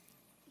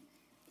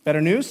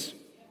 Better news?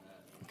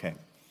 Okay.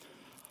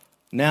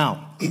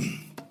 Now,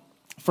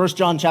 1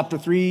 John chapter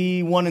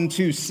 3, 1 and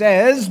 2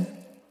 says,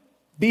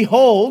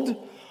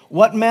 "Behold,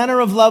 what manner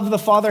of love the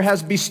Father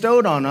has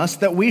bestowed on us,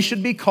 that we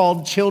should be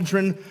called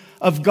children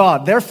of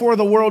God. Therefore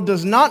the world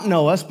does not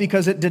know us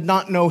because it did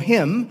not know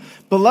him.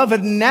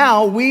 Beloved,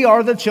 now we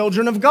are the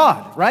children of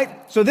God," right?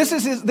 So this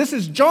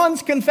is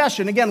John's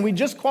confession. Again, we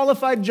just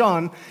qualified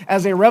John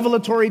as a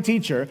revelatory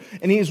teacher,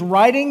 and he's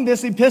writing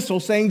this epistle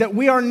saying that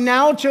we are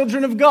now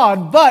children of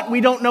God, but we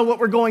don't know what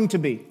we're going to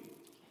be.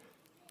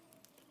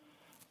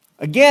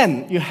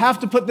 Again, you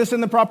have to put this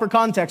in the proper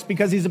context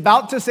because he's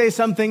about to say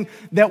something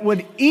that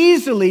would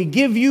easily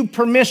give you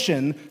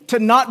permission to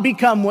not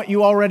become what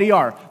you already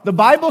are. The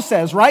Bible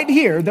says right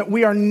here that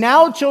we are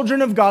now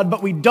children of God,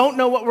 but we don't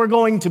know what we're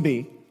going to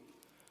be.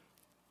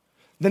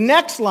 The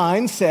next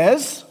line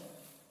says,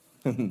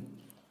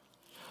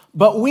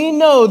 "But we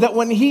know that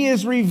when he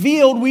is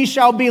revealed, we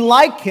shall be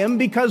like him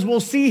because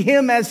we'll see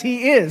him as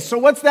he is." So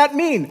what's that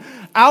mean?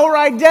 Our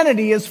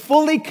identity is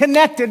fully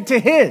connected to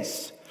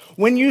his.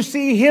 When you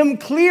see him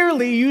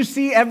clearly, you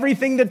see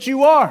everything that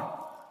you are.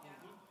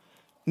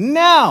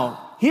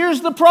 Now, here's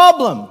the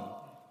problem.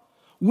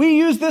 We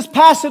use this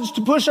passage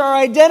to push our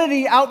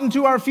identity out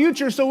into our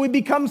future so we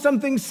become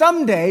something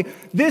someday.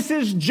 This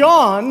is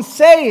John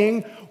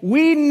saying,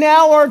 we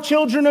now are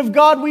children of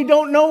God. We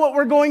don't know what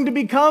we're going to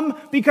become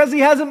because he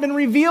hasn't been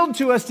revealed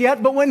to us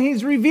yet. But when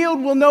he's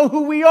revealed, we'll know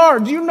who we are.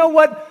 Do you know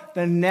what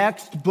the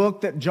next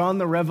book that John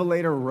the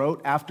Revelator wrote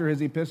after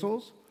his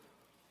epistles?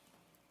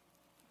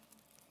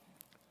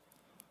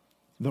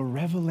 The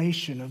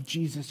revelation of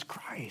Jesus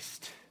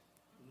Christ.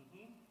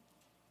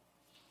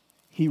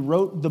 He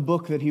wrote the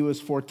book that he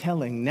was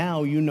foretelling.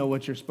 Now you know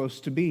what you're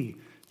supposed to be.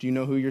 Do you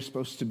know who you're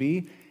supposed to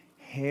be?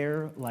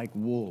 Hair like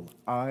wool,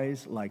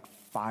 eyes like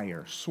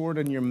fire, sword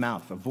in your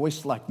mouth, a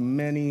voice like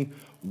many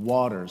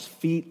waters,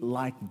 feet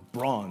like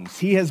bronze.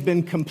 He has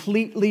been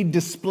completely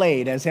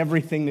displayed as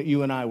everything that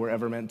you and I were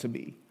ever meant to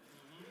be.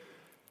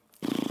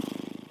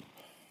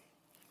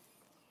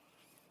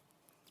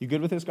 You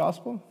good with this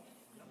gospel?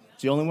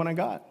 It's the only one I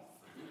got.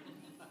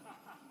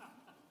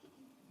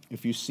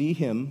 If you see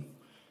him,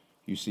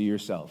 you see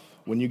yourself.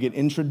 When you get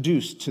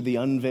introduced to the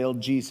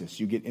unveiled Jesus,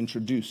 you get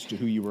introduced to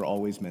who you were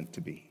always meant to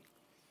be.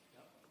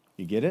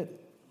 You get it?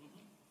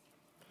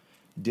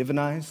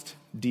 Divinized,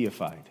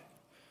 deified.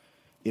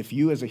 If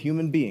you as a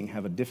human being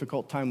have a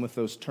difficult time with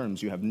those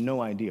terms, you have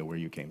no idea where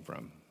you came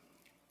from.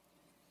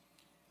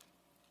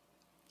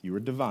 You were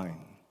divine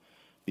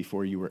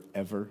before you were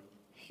ever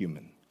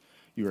human.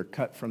 You were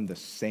cut from the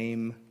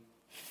same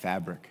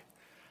fabric.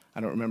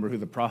 I don't remember who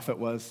the prophet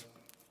was.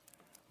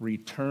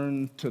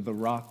 Return to the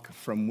rock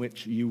from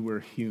which you were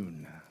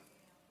hewn.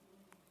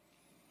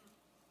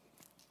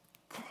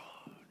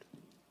 God.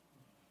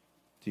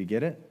 Do you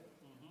get it?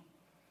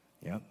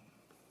 Yep.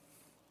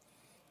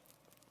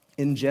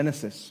 In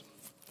Genesis,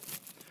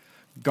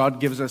 God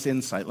gives us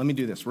insight. Let me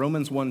do this.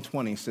 Romans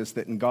 1:20 says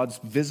that in God's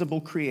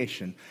visible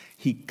creation,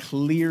 he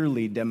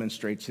clearly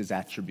demonstrates his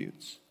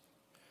attributes.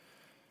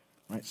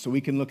 Right? So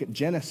we can look at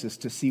Genesis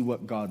to see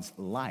what God's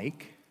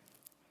like,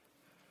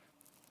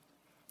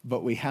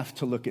 but we have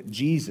to look at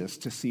Jesus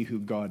to see who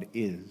God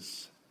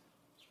is.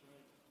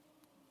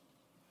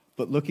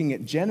 But looking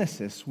at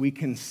Genesis, we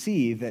can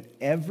see that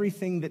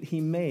everything that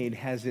he made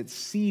has its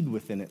seed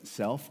within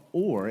itself,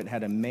 or it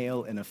had a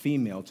male and a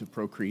female to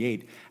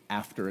procreate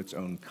after its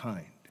own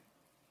kind.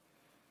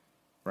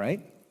 Right?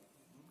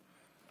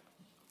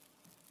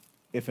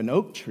 If an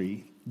oak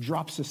tree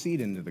drops a seed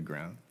into the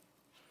ground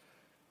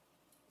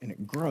and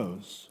it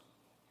grows,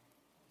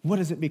 what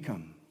does it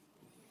become?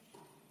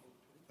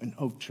 An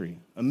oak tree.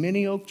 A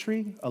mini oak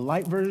tree? A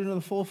light version of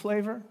the full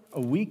flavor? A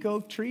weak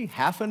oak tree?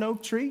 Half an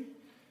oak tree?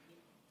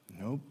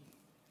 Nope.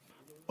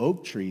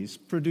 Oak trees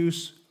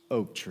produce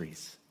oak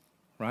trees,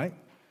 right?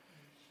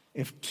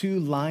 If two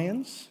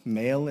lions,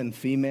 male and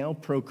female,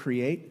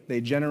 procreate, they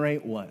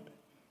generate what?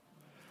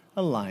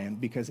 A lion,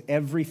 because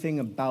everything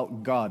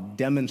about God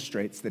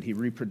demonstrates that he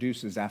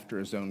reproduces after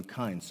his own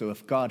kind. So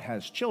if God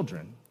has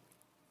children,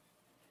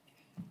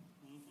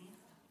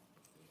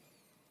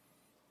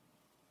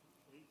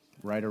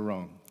 right or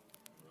wrong.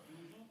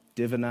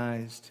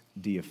 Divinized,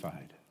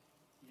 deified.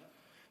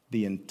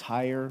 The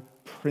entire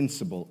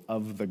principle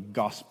of the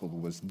gospel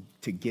was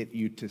to get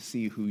you to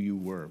see who you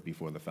were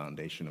before the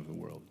foundation of the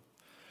world.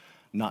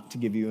 Not to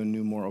give you a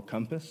new moral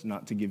compass,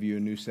 not to give you a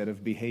new set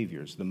of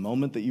behaviors. The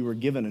moment that you were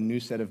given a new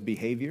set of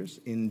behaviors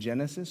in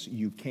Genesis,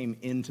 you came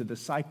into the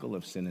cycle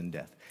of sin and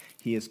death.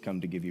 He has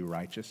come to give you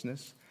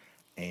righteousness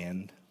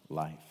and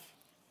life.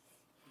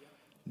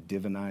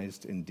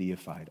 Divinized and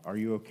deified. Are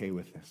you okay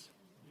with this?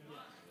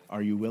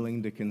 Are you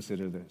willing to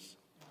consider this?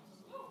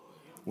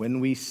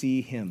 When we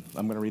see him,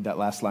 I'm going to read that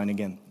last line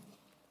again.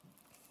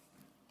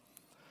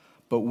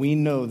 But we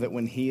know that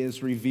when he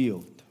is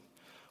revealed,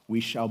 we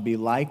shall be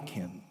like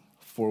him,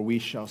 for we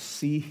shall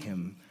see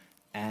him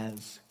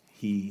as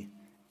he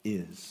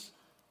is.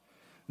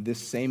 This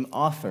same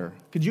author,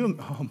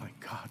 oh my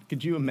God,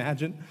 could you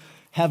imagine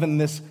having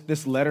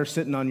this letter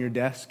sitting on your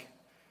desk?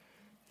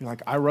 You're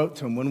like, I wrote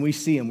to him, when we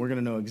see him, we're going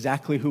to know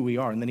exactly who we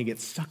are. And then he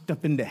gets sucked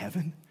up into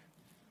heaven.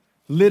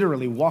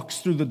 Literally walks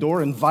through the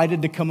door,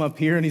 invited to come up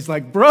here. And he's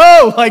like,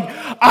 bro, like,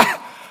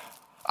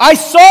 I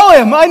saw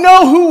him. I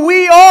know who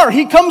we are.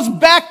 He comes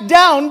back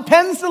down,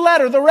 pens the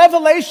letter, the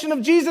revelation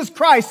of Jesus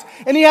Christ,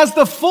 and he has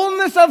the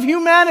fullness of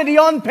humanity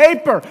on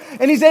paper,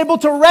 and he's able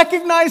to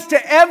recognize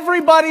to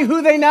everybody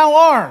who they now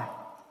are.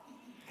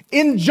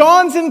 In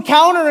John's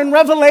encounter in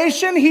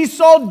Revelation, he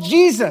saw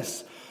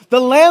Jesus, the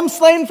Lamb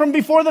slain from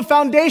before the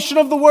foundation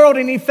of the world,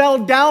 and he fell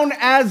down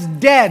as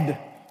dead.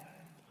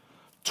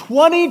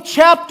 20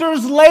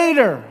 chapters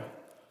later,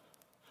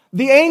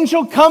 the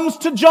angel comes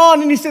to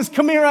John and he says,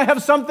 come here, I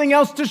have something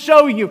else to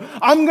show you.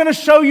 I'm going to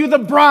show you the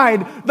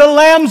bride, the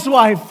Lamb's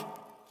wife.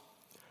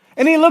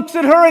 And he looks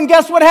at her and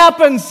guess what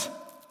happens?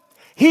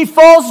 He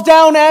falls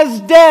down as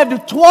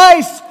dead.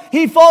 Twice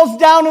he falls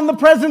down in the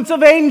presence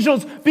of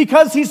angels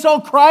because he saw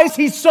Christ,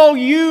 he saw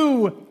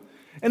you.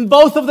 And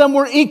both of them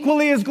were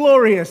equally as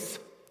glorious.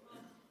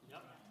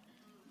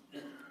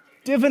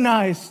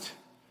 Divinized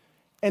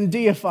and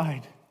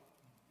deified.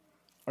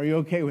 Are you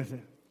okay with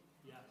it?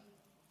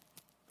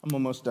 I'm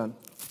almost done.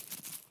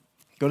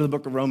 Go to the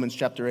book of Romans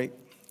chapter 8.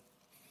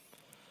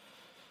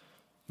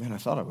 Man, I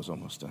thought I was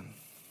almost done.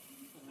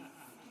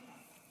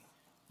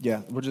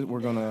 Yeah, we're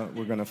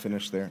gonna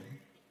finish there.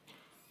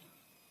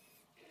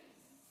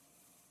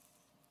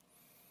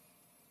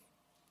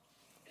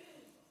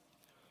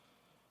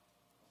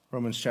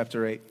 Romans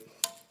chapter 8.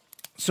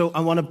 So I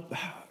want to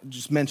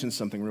just mention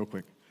something real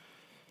quick.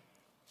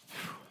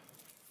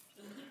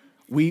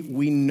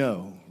 We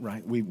know,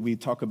 right? We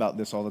talk about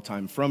this all the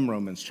time from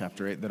Romans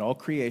chapter 8, that all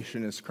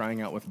creation is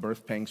crying out with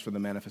birth pangs for the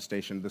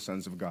manifestation of the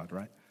sons of God,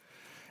 right?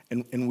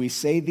 And we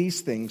say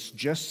these things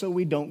just so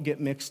we don't get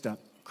mixed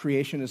up.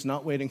 Creation is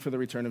not waiting for the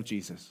return of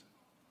Jesus.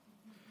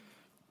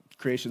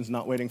 Creation's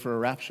not waiting for a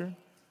rapture.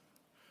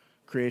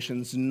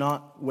 Creation's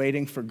not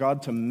waiting for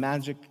God to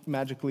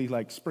magically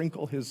like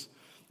sprinkle his,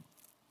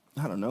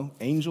 I don't know,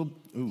 angel.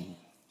 Ooh.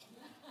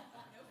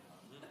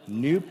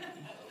 Nope.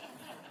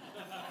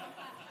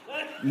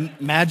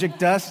 Magic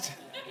dust.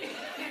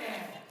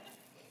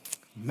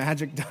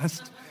 Magic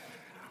dust.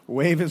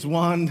 Wave his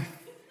wand.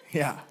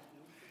 Yeah.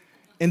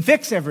 And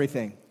fix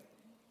everything.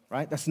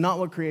 Right? That's not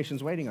what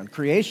creation's waiting on.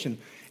 Creation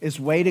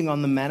is waiting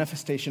on the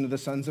manifestation of the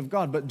sons of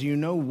God. But do you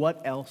know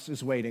what else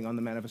is waiting on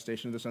the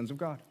manifestation of the sons of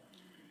God?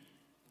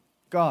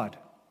 God.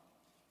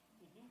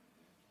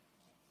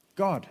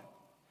 God.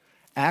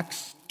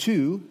 Acts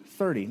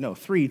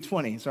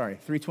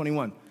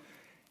 3:21.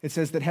 It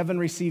says that heaven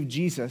received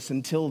Jesus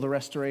until the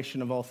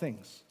restoration of all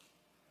things.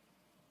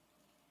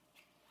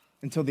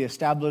 Until the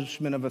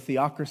establishment of a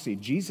theocracy.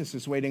 Jesus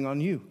is waiting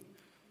on you.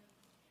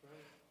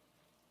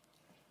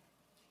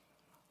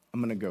 I'm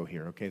going to go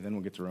here, okay? Then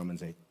we'll get to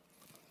Romans 8.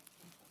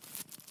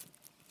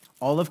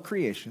 All of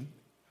creation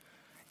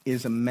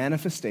is a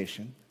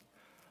manifestation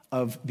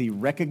of the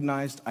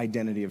recognized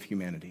identity of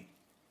humanity.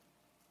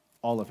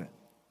 All of it.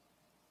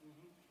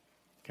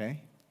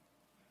 Okay?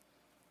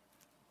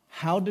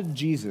 How did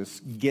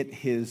Jesus get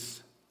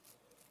his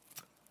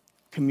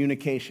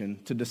communication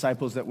to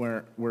disciples that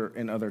were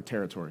in other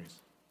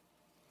territories?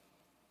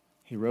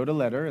 He wrote a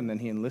letter and then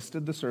he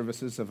enlisted the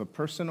services of a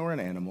person or an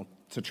animal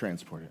to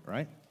transport it,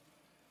 right?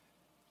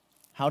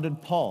 How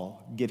did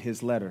Paul get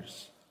his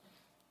letters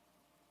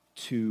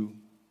to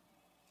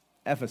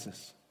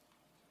Ephesus?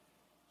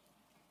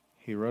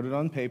 He wrote it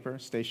on paper,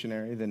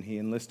 stationary, then he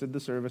enlisted the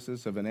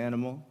services of an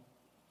animal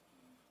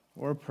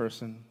or a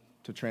person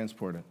to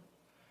transport it.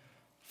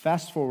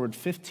 Fast forward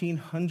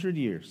 1,500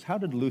 years. How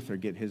did Luther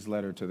get his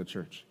letter to the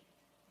church?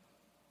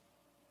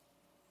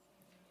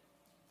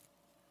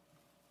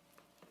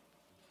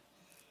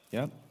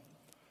 Yep.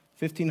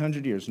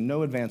 1,500 years.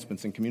 No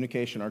advancements in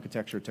communication,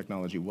 architecture,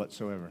 technology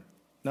whatsoever.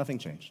 Nothing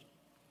changed.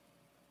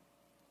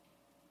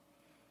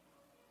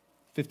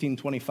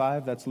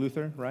 1525, that's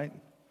Luther, right?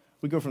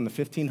 We go from the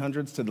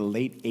 1500s to the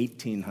late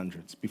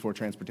 1800s before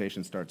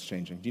transportation starts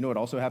changing. Do you know what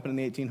also happened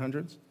in the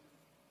 1800s?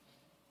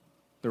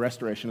 The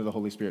restoration of the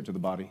Holy Spirit to the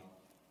body.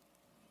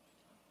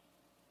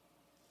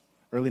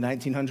 Early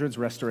 1900s,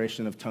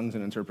 restoration of tongues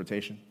and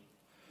interpretation.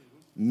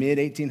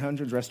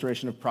 Mid-1800s,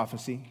 restoration of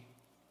prophecy,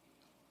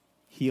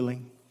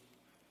 healing.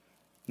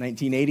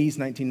 1980s,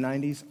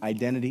 1990s,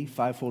 identity,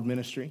 fivefold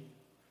ministry.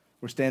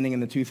 We're standing in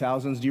the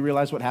 2000s. Do you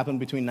realize what happened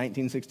between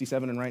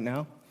 1967 and right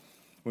now?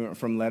 We went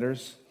from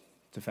letters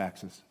to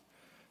faxes,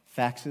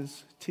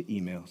 faxes to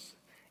emails,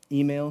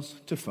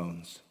 emails to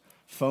phones,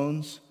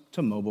 phones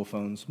to mobile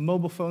phones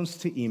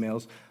to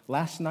emails.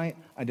 Last night,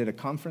 I did a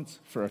conference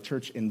for a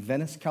church in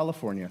Venice,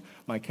 California.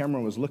 My camera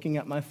was looking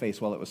at my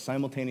face while it was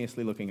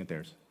simultaneously looking at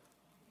theirs.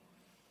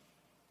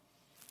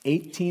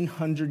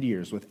 1,800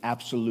 years with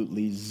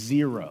absolutely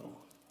zero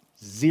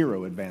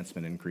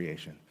advancement in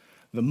creation.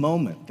 The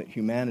moment that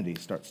humanity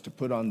starts to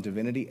put on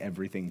divinity,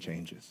 everything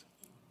changes.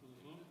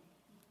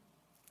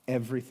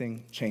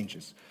 Everything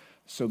changes.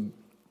 So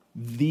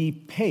the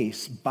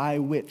pace by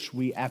which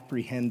we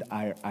apprehend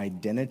our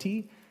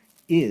identity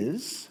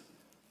is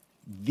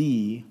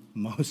the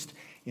most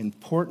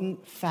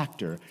important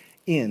factor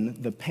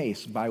in the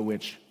pace by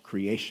which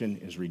creation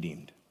is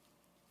redeemed.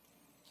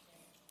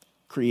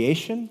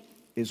 Creation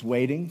is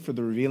waiting for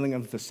the revealing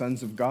of the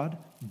sons of God.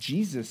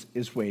 Jesus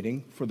is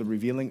waiting for the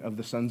revealing of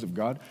the sons of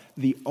God.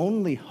 The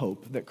only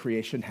hope that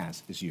creation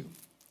has is you.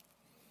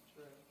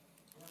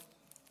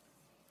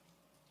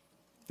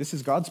 This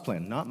is God's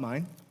plan, not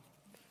mine.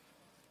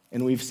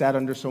 And we've sat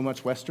under so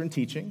much Western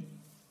teaching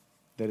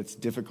that it's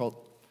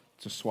difficult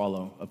to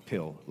swallow a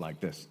pill like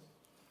this.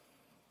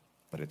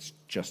 But it's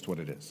just what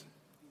it is.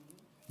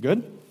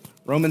 Good?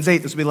 Romans 8,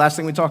 this will be the last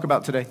thing we talk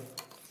about today.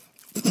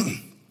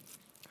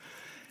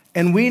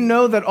 And we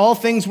know that all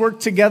things work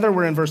together.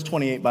 We're in verse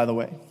 28, by the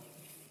way.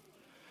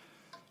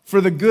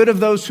 For the good of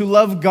those who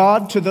love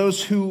God, to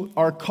those who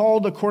are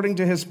called according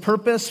to his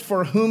purpose,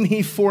 for whom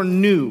he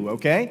foreknew,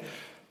 okay?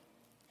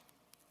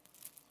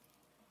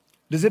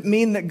 Does it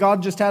mean that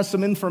God just has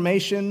some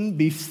information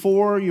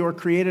before you're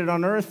created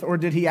on earth, or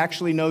did he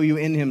actually know you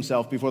in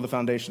himself before the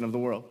foundation of the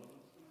world?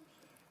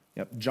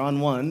 Yep. John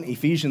 1,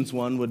 Ephesians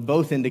 1 would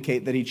both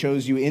indicate that he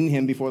chose you in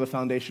him before the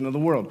foundation of the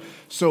world.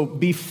 So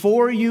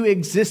before you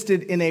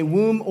existed in a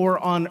womb or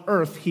on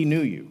earth, he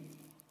knew you.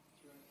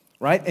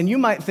 Right? And you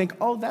might think,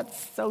 oh,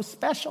 that's so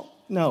special.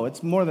 No,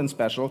 it's more than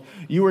special.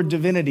 You were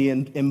divinity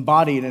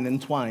embodied and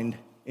entwined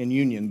in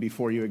union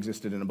before you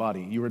existed in a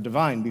body. You were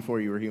divine before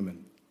you were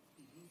human.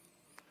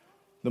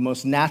 The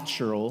most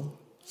natural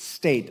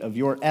state of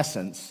your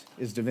essence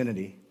is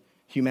divinity.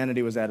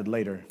 Humanity was added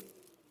later.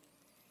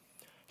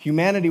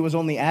 Humanity was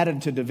only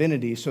added to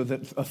divinity so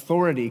that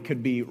authority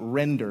could be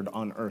rendered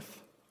on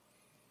earth.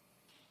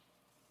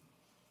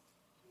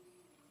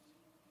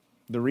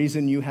 The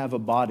reason you have a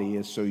body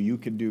is so you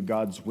could do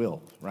God's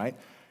will, right?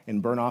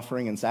 In burnt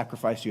offering and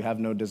sacrifice you have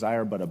no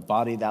desire, but a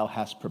body thou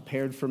hast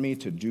prepared for me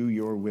to do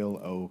your will,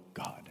 O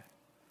God.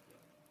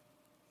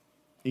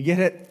 You get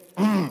it?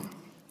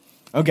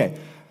 Okay.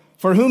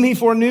 For whom he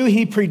foreknew,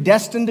 he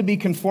predestined to be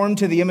conformed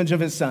to the image of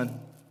his Son,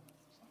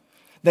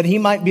 that he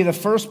might be the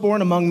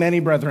firstborn among many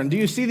brethren. Do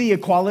you see the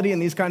equality in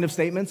these kind of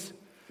statements?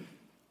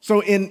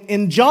 So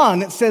in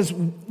John, it says,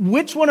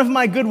 which one of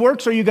my good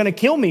works are you going to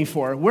kill me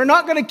for? We're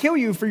not going to kill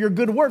you for your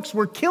good works.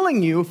 We're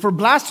killing you for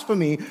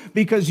blasphemy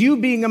because you,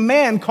 being a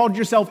man, called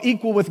yourself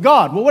equal with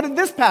God. Well, what did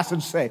this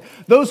passage say?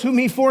 Those whom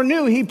he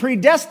foreknew, he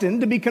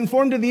predestined to be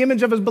conformed to the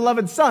image of his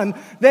beloved Son,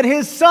 that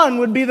his Son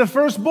would be the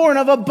firstborn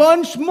of a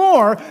bunch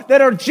more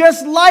that are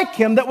just like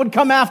him that would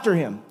come after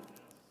him.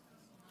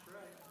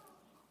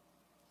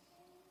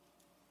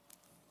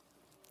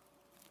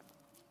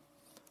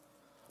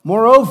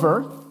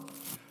 Moreover,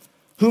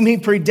 whom he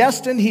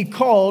predestined, he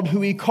called. Who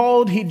he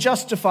called, he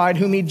justified.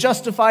 Whom he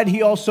justified,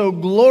 he also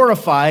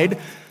glorified.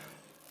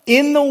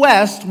 In the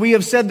West, we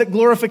have said that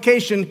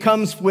glorification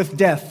comes with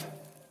death.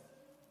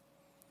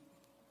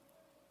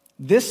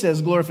 This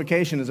says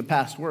glorification is a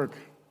past work.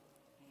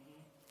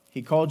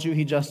 He called you,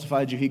 he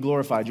justified you, he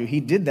glorified you.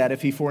 He did that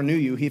if he foreknew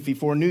you. If he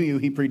foreknew you,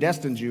 he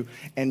predestined you.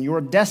 And your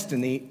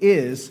destiny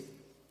is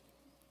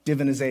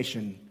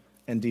divinization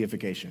and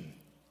deification.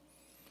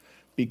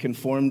 Be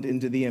conformed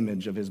into the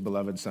image of his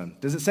beloved Son.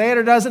 Does it say it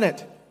or doesn't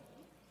it?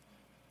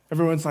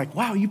 Everyone's like,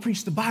 wow, you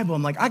preach the Bible.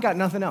 I'm like, I got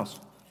nothing else.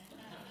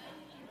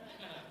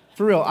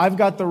 For real, I've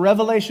got the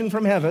revelation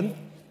from heaven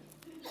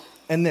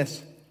and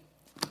this.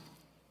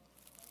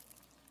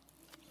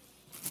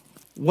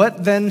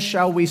 What then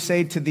shall we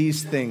say to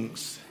these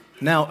things?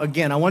 Now,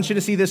 again, I want you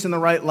to see this in the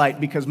right light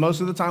because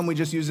most of the time we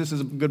just use this as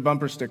a good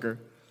bumper sticker.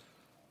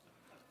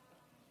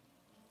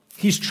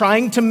 He's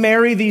trying to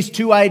marry these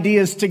two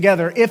ideas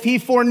together. If he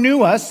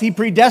foreknew us, he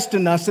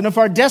predestined us, and if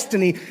our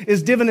destiny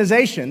is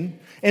divinization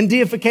and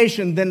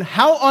deification, then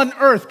how on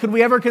earth could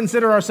we ever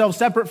consider ourselves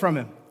separate from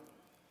him?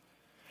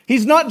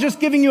 He's not just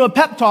giving you a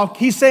pep talk.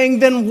 He's saying,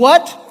 then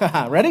what?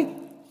 Ready?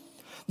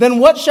 Then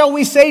what shall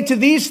we say to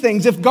these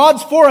things? If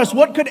God's for us,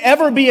 what could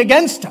ever be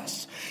against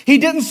us? He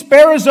didn't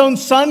spare his own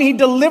Son. He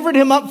delivered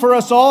him up for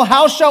us all.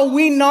 How shall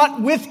he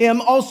not with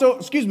him also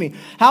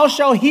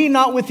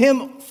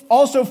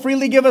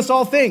freely give us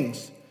all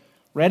things?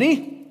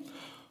 Ready?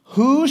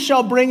 Who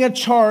shall bring a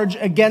charge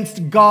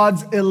against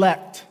God's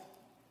elect?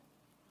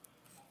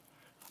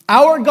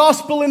 Our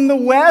gospel in the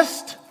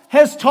West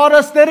has taught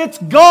us that it's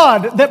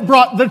God that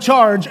brought the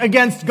charge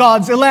against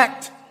God's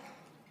elect.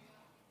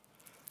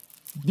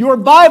 Your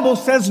Bible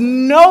says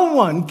no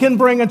one can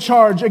bring a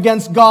charge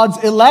against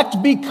God's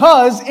elect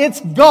because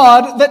it's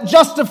God that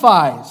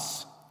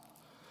justifies.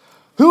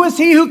 Who is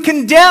he who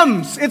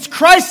condemns? It's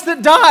Christ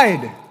that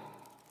died.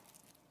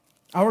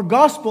 Our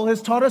gospel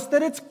has taught us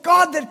that it's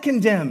God that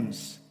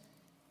condemns.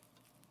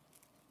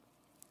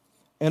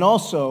 And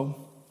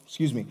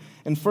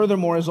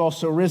furthermore is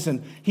also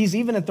risen. He's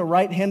even at the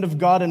right hand of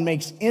God and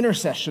makes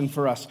intercession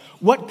for us.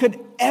 What could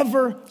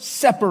ever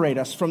separate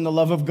us from the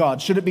love of God?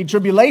 Should it be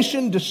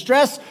tribulation,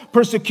 distress,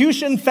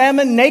 persecution,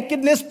 famine,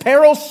 nakedness,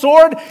 peril,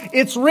 sword?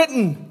 It's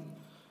written.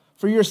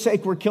 For your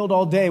sake we're killed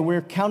all day.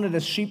 We're counted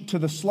as sheep to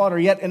the slaughter.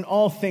 Yet in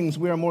all things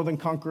we are more than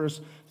conquerors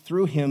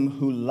through him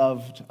who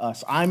loved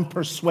us. I'm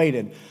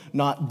persuaded,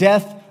 not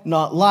death,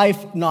 not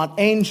life, not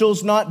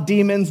angels, not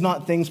demons,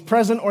 not things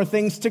present or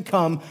things to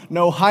come,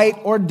 no height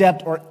or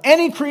depth or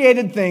any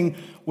created thing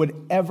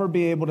would ever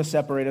be able to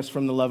separate us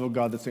from the love of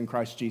God that's in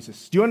Christ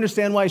Jesus. Do you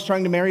understand why he's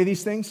trying to marry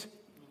these things?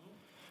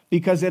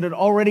 Because it had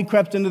already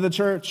crept into the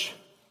church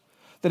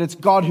that it's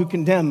God who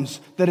condemns,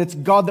 that it's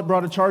God that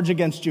brought a charge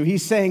against you.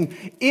 He's saying,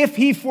 if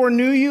he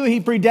foreknew you, he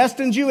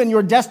predestined you, and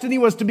your destiny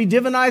was to be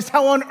divinized,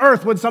 how on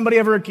earth would somebody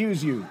ever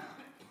accuse you?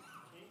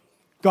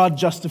 God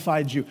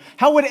justified you.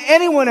 How would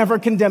anyone ever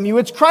condemn you?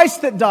 It's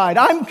Christ that died.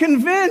 I'm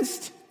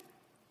convinced.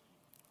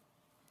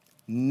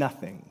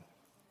 Nothing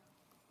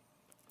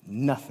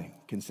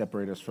can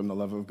separate us from the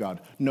love of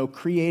God. No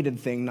created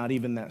thing, not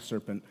even that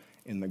serpent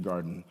in the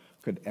garden,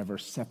 could ever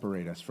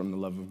separate us from the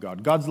love of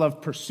God. God's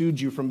love pursued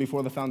you from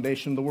before the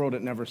foundation of the world.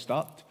 It never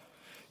stopped.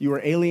 You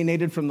were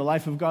alienated from the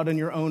life of God in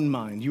your own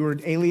mind. You were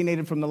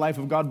alienated from the life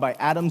of God by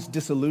Adam's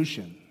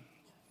dissolution.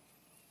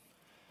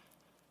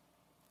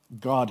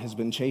 God has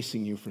been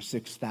chasing you for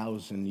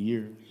 6,000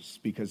 years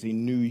because he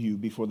knew you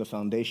before the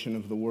foundation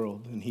of the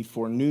world, and he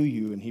foreknew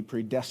you and he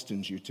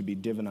predestined you to be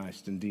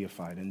divinized and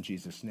deified in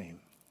Jesus' name.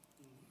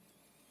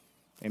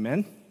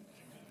 Amen?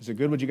 Is it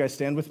good? Would you guys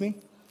stand with me?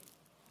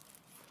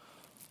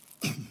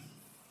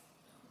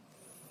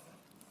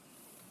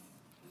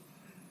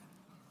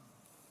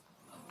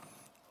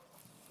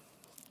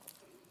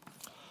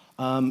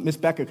 Miss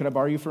Becca, could I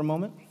borrow you for a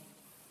moment?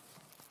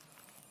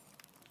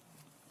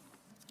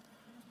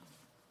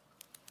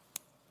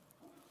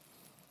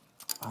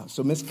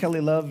 So Miss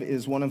Kelly Love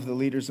is one of the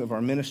leaders of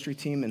our ministry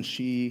team, and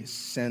she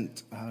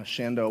sent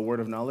Shanda a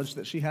word of knowledge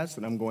that she has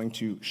that I'm going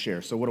to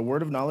share. So what a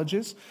word of knowledge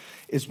is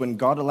when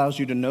God allows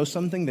you to know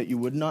something that you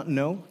would not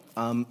know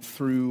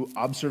through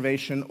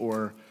observation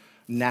or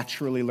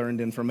naturally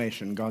learned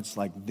information. God's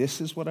like,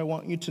 this is what I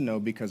want you to know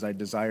because I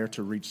desire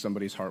to reach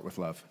somebody's heart with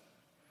love.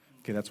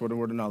 Okay, that's what a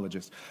word of knowledge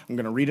is. I'm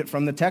going to read it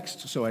from the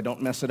text so I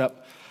don't mess it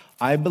up.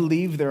 I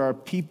believe there are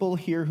people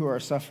here who are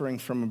suffering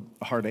from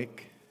a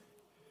heartache.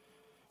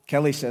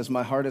 Kelly says,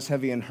 my heart is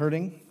heavy and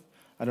hurting.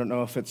 I don't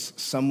know if it's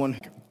someone,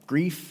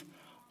 grief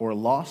or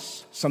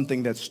loss,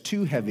 something that's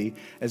too heavy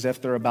as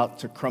if they're about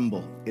to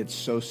crumble. It's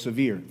so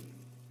severe.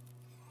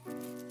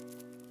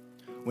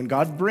 When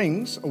God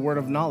brings a word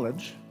of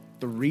knowledge,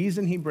 the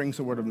reason he brings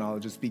a word of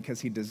knowledge is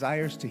because he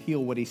desires to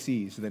heal what he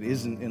sees that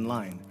isn't in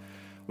line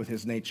with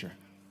his nature.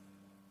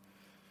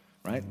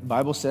 Right? The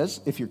Bible says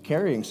if you're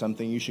carrying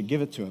something, you should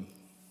give it to him.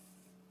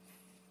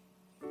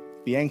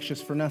 Be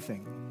anxious for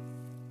nothing.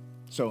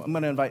 So I'm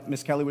going to invite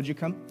Miss Kelly, would you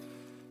come?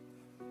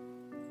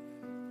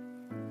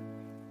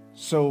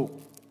 So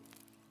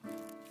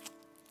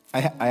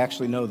I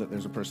actually know that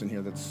there's a person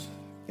here that's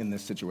in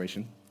this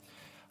situation.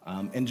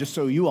 And just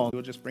so you all,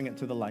 we'll just bring it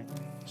to the light.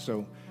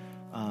 So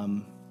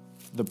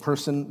the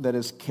person that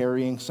is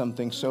carrying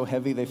something so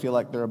heavy they feel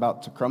like they're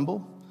about to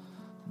crumble,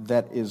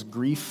 that is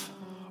grief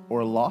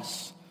or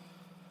loss.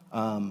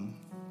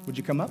 Would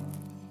you come up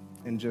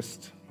and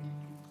just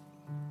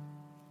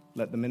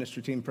let the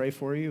ministry team pray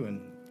for you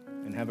and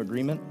have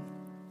agreement?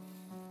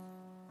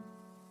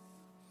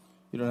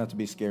 You don't have to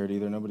be scared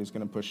either. Nobody's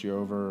going to push you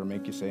over or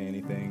make you say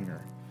anything,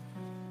 or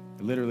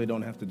you literally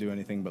don't have to do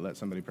anything but let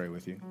somebody pray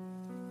with you.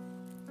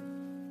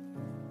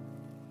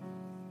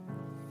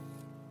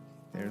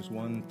 There's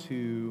one,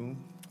 two.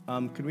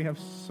 Could we have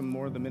some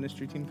more of the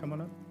ministry team come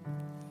on up?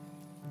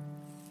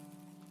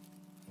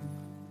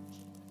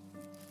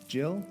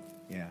 Jill?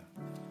 Yeah.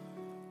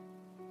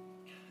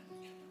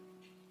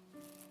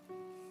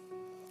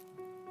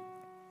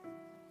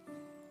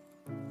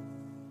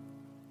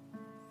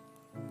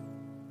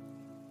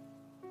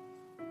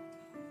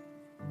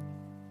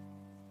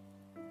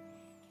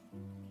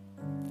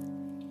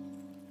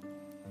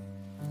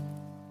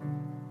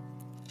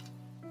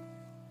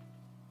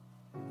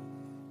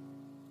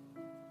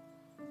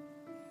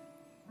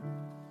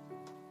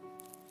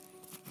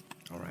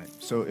 All right.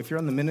 So if you're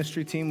on the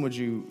ministry team, would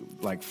you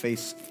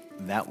face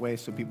that way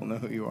so people know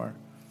who you are?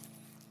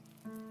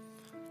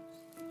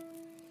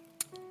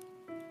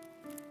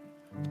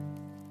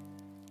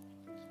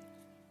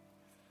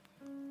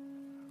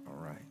 All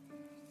right.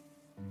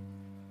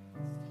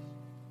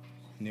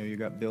 Neil, you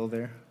got Bill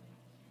there?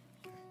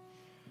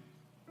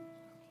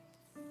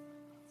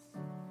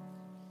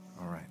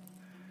 All right.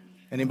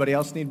 Anybody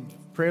else need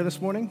prayer this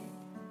morning?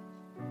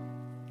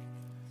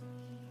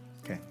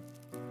 Okay.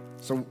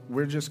 So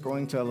we're just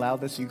going to allow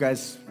this. You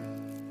guys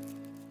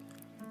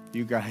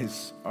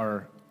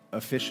are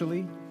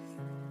officially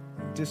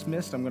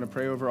dismissed. I'm going to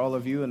pray over all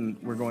of you,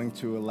 and we're going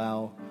to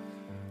allow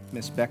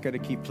Miss Becca to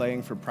keep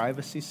playing for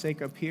privacy's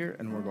sake up here,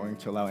 and we're going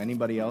to allow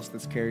anybody else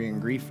that's carrying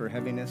grief or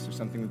heaviness or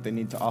something that they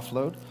need to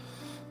offload.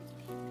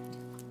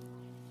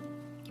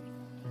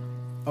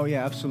 Oh,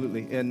 yeah,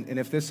 absolutely. And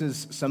if this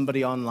is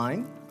somebody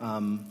online,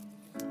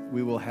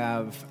 we will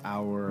have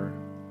our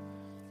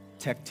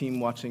tech team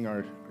watching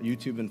our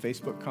YouTube and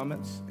Facebook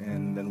comments,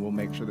 and then we'll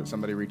make sure that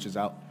somebody reaches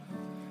out.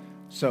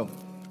 So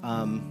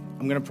I'm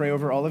going to pray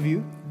over all of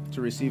you to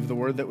receive the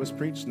word that was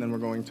preached, and then we're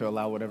going to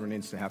allow whatever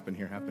needs to happen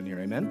here.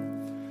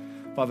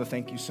 Amen? Father,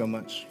 thank you so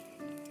much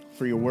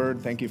for your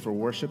word. Thank you for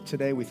worship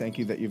today. We thank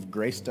you that you've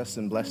graced us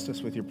and blessed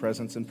us with your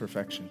presence and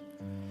perfection.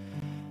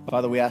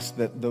 Father, we ask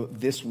that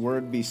this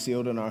word be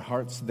sealed in our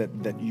hearts,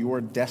 that your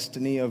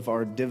destiny of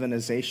our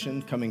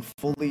divinization, coming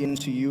fully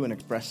into you and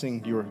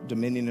expressing your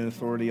dominion and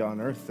authority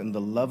on earth and the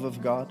love of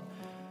God,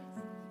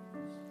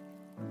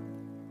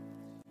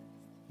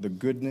 the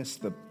goodness,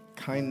 the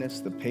kindness,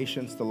 the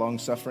patience, the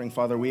long-suffering.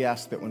 Father, we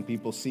ask that when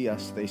people see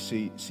us, they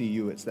see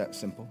you. It's that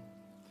simple.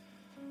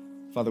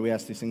 Father, we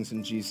ask these things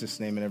in Jesus'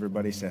 name, and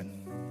everybody said,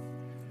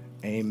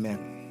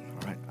 amen.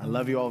 All right, I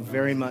love you all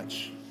very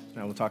much, and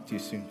I will talk to you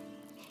soon.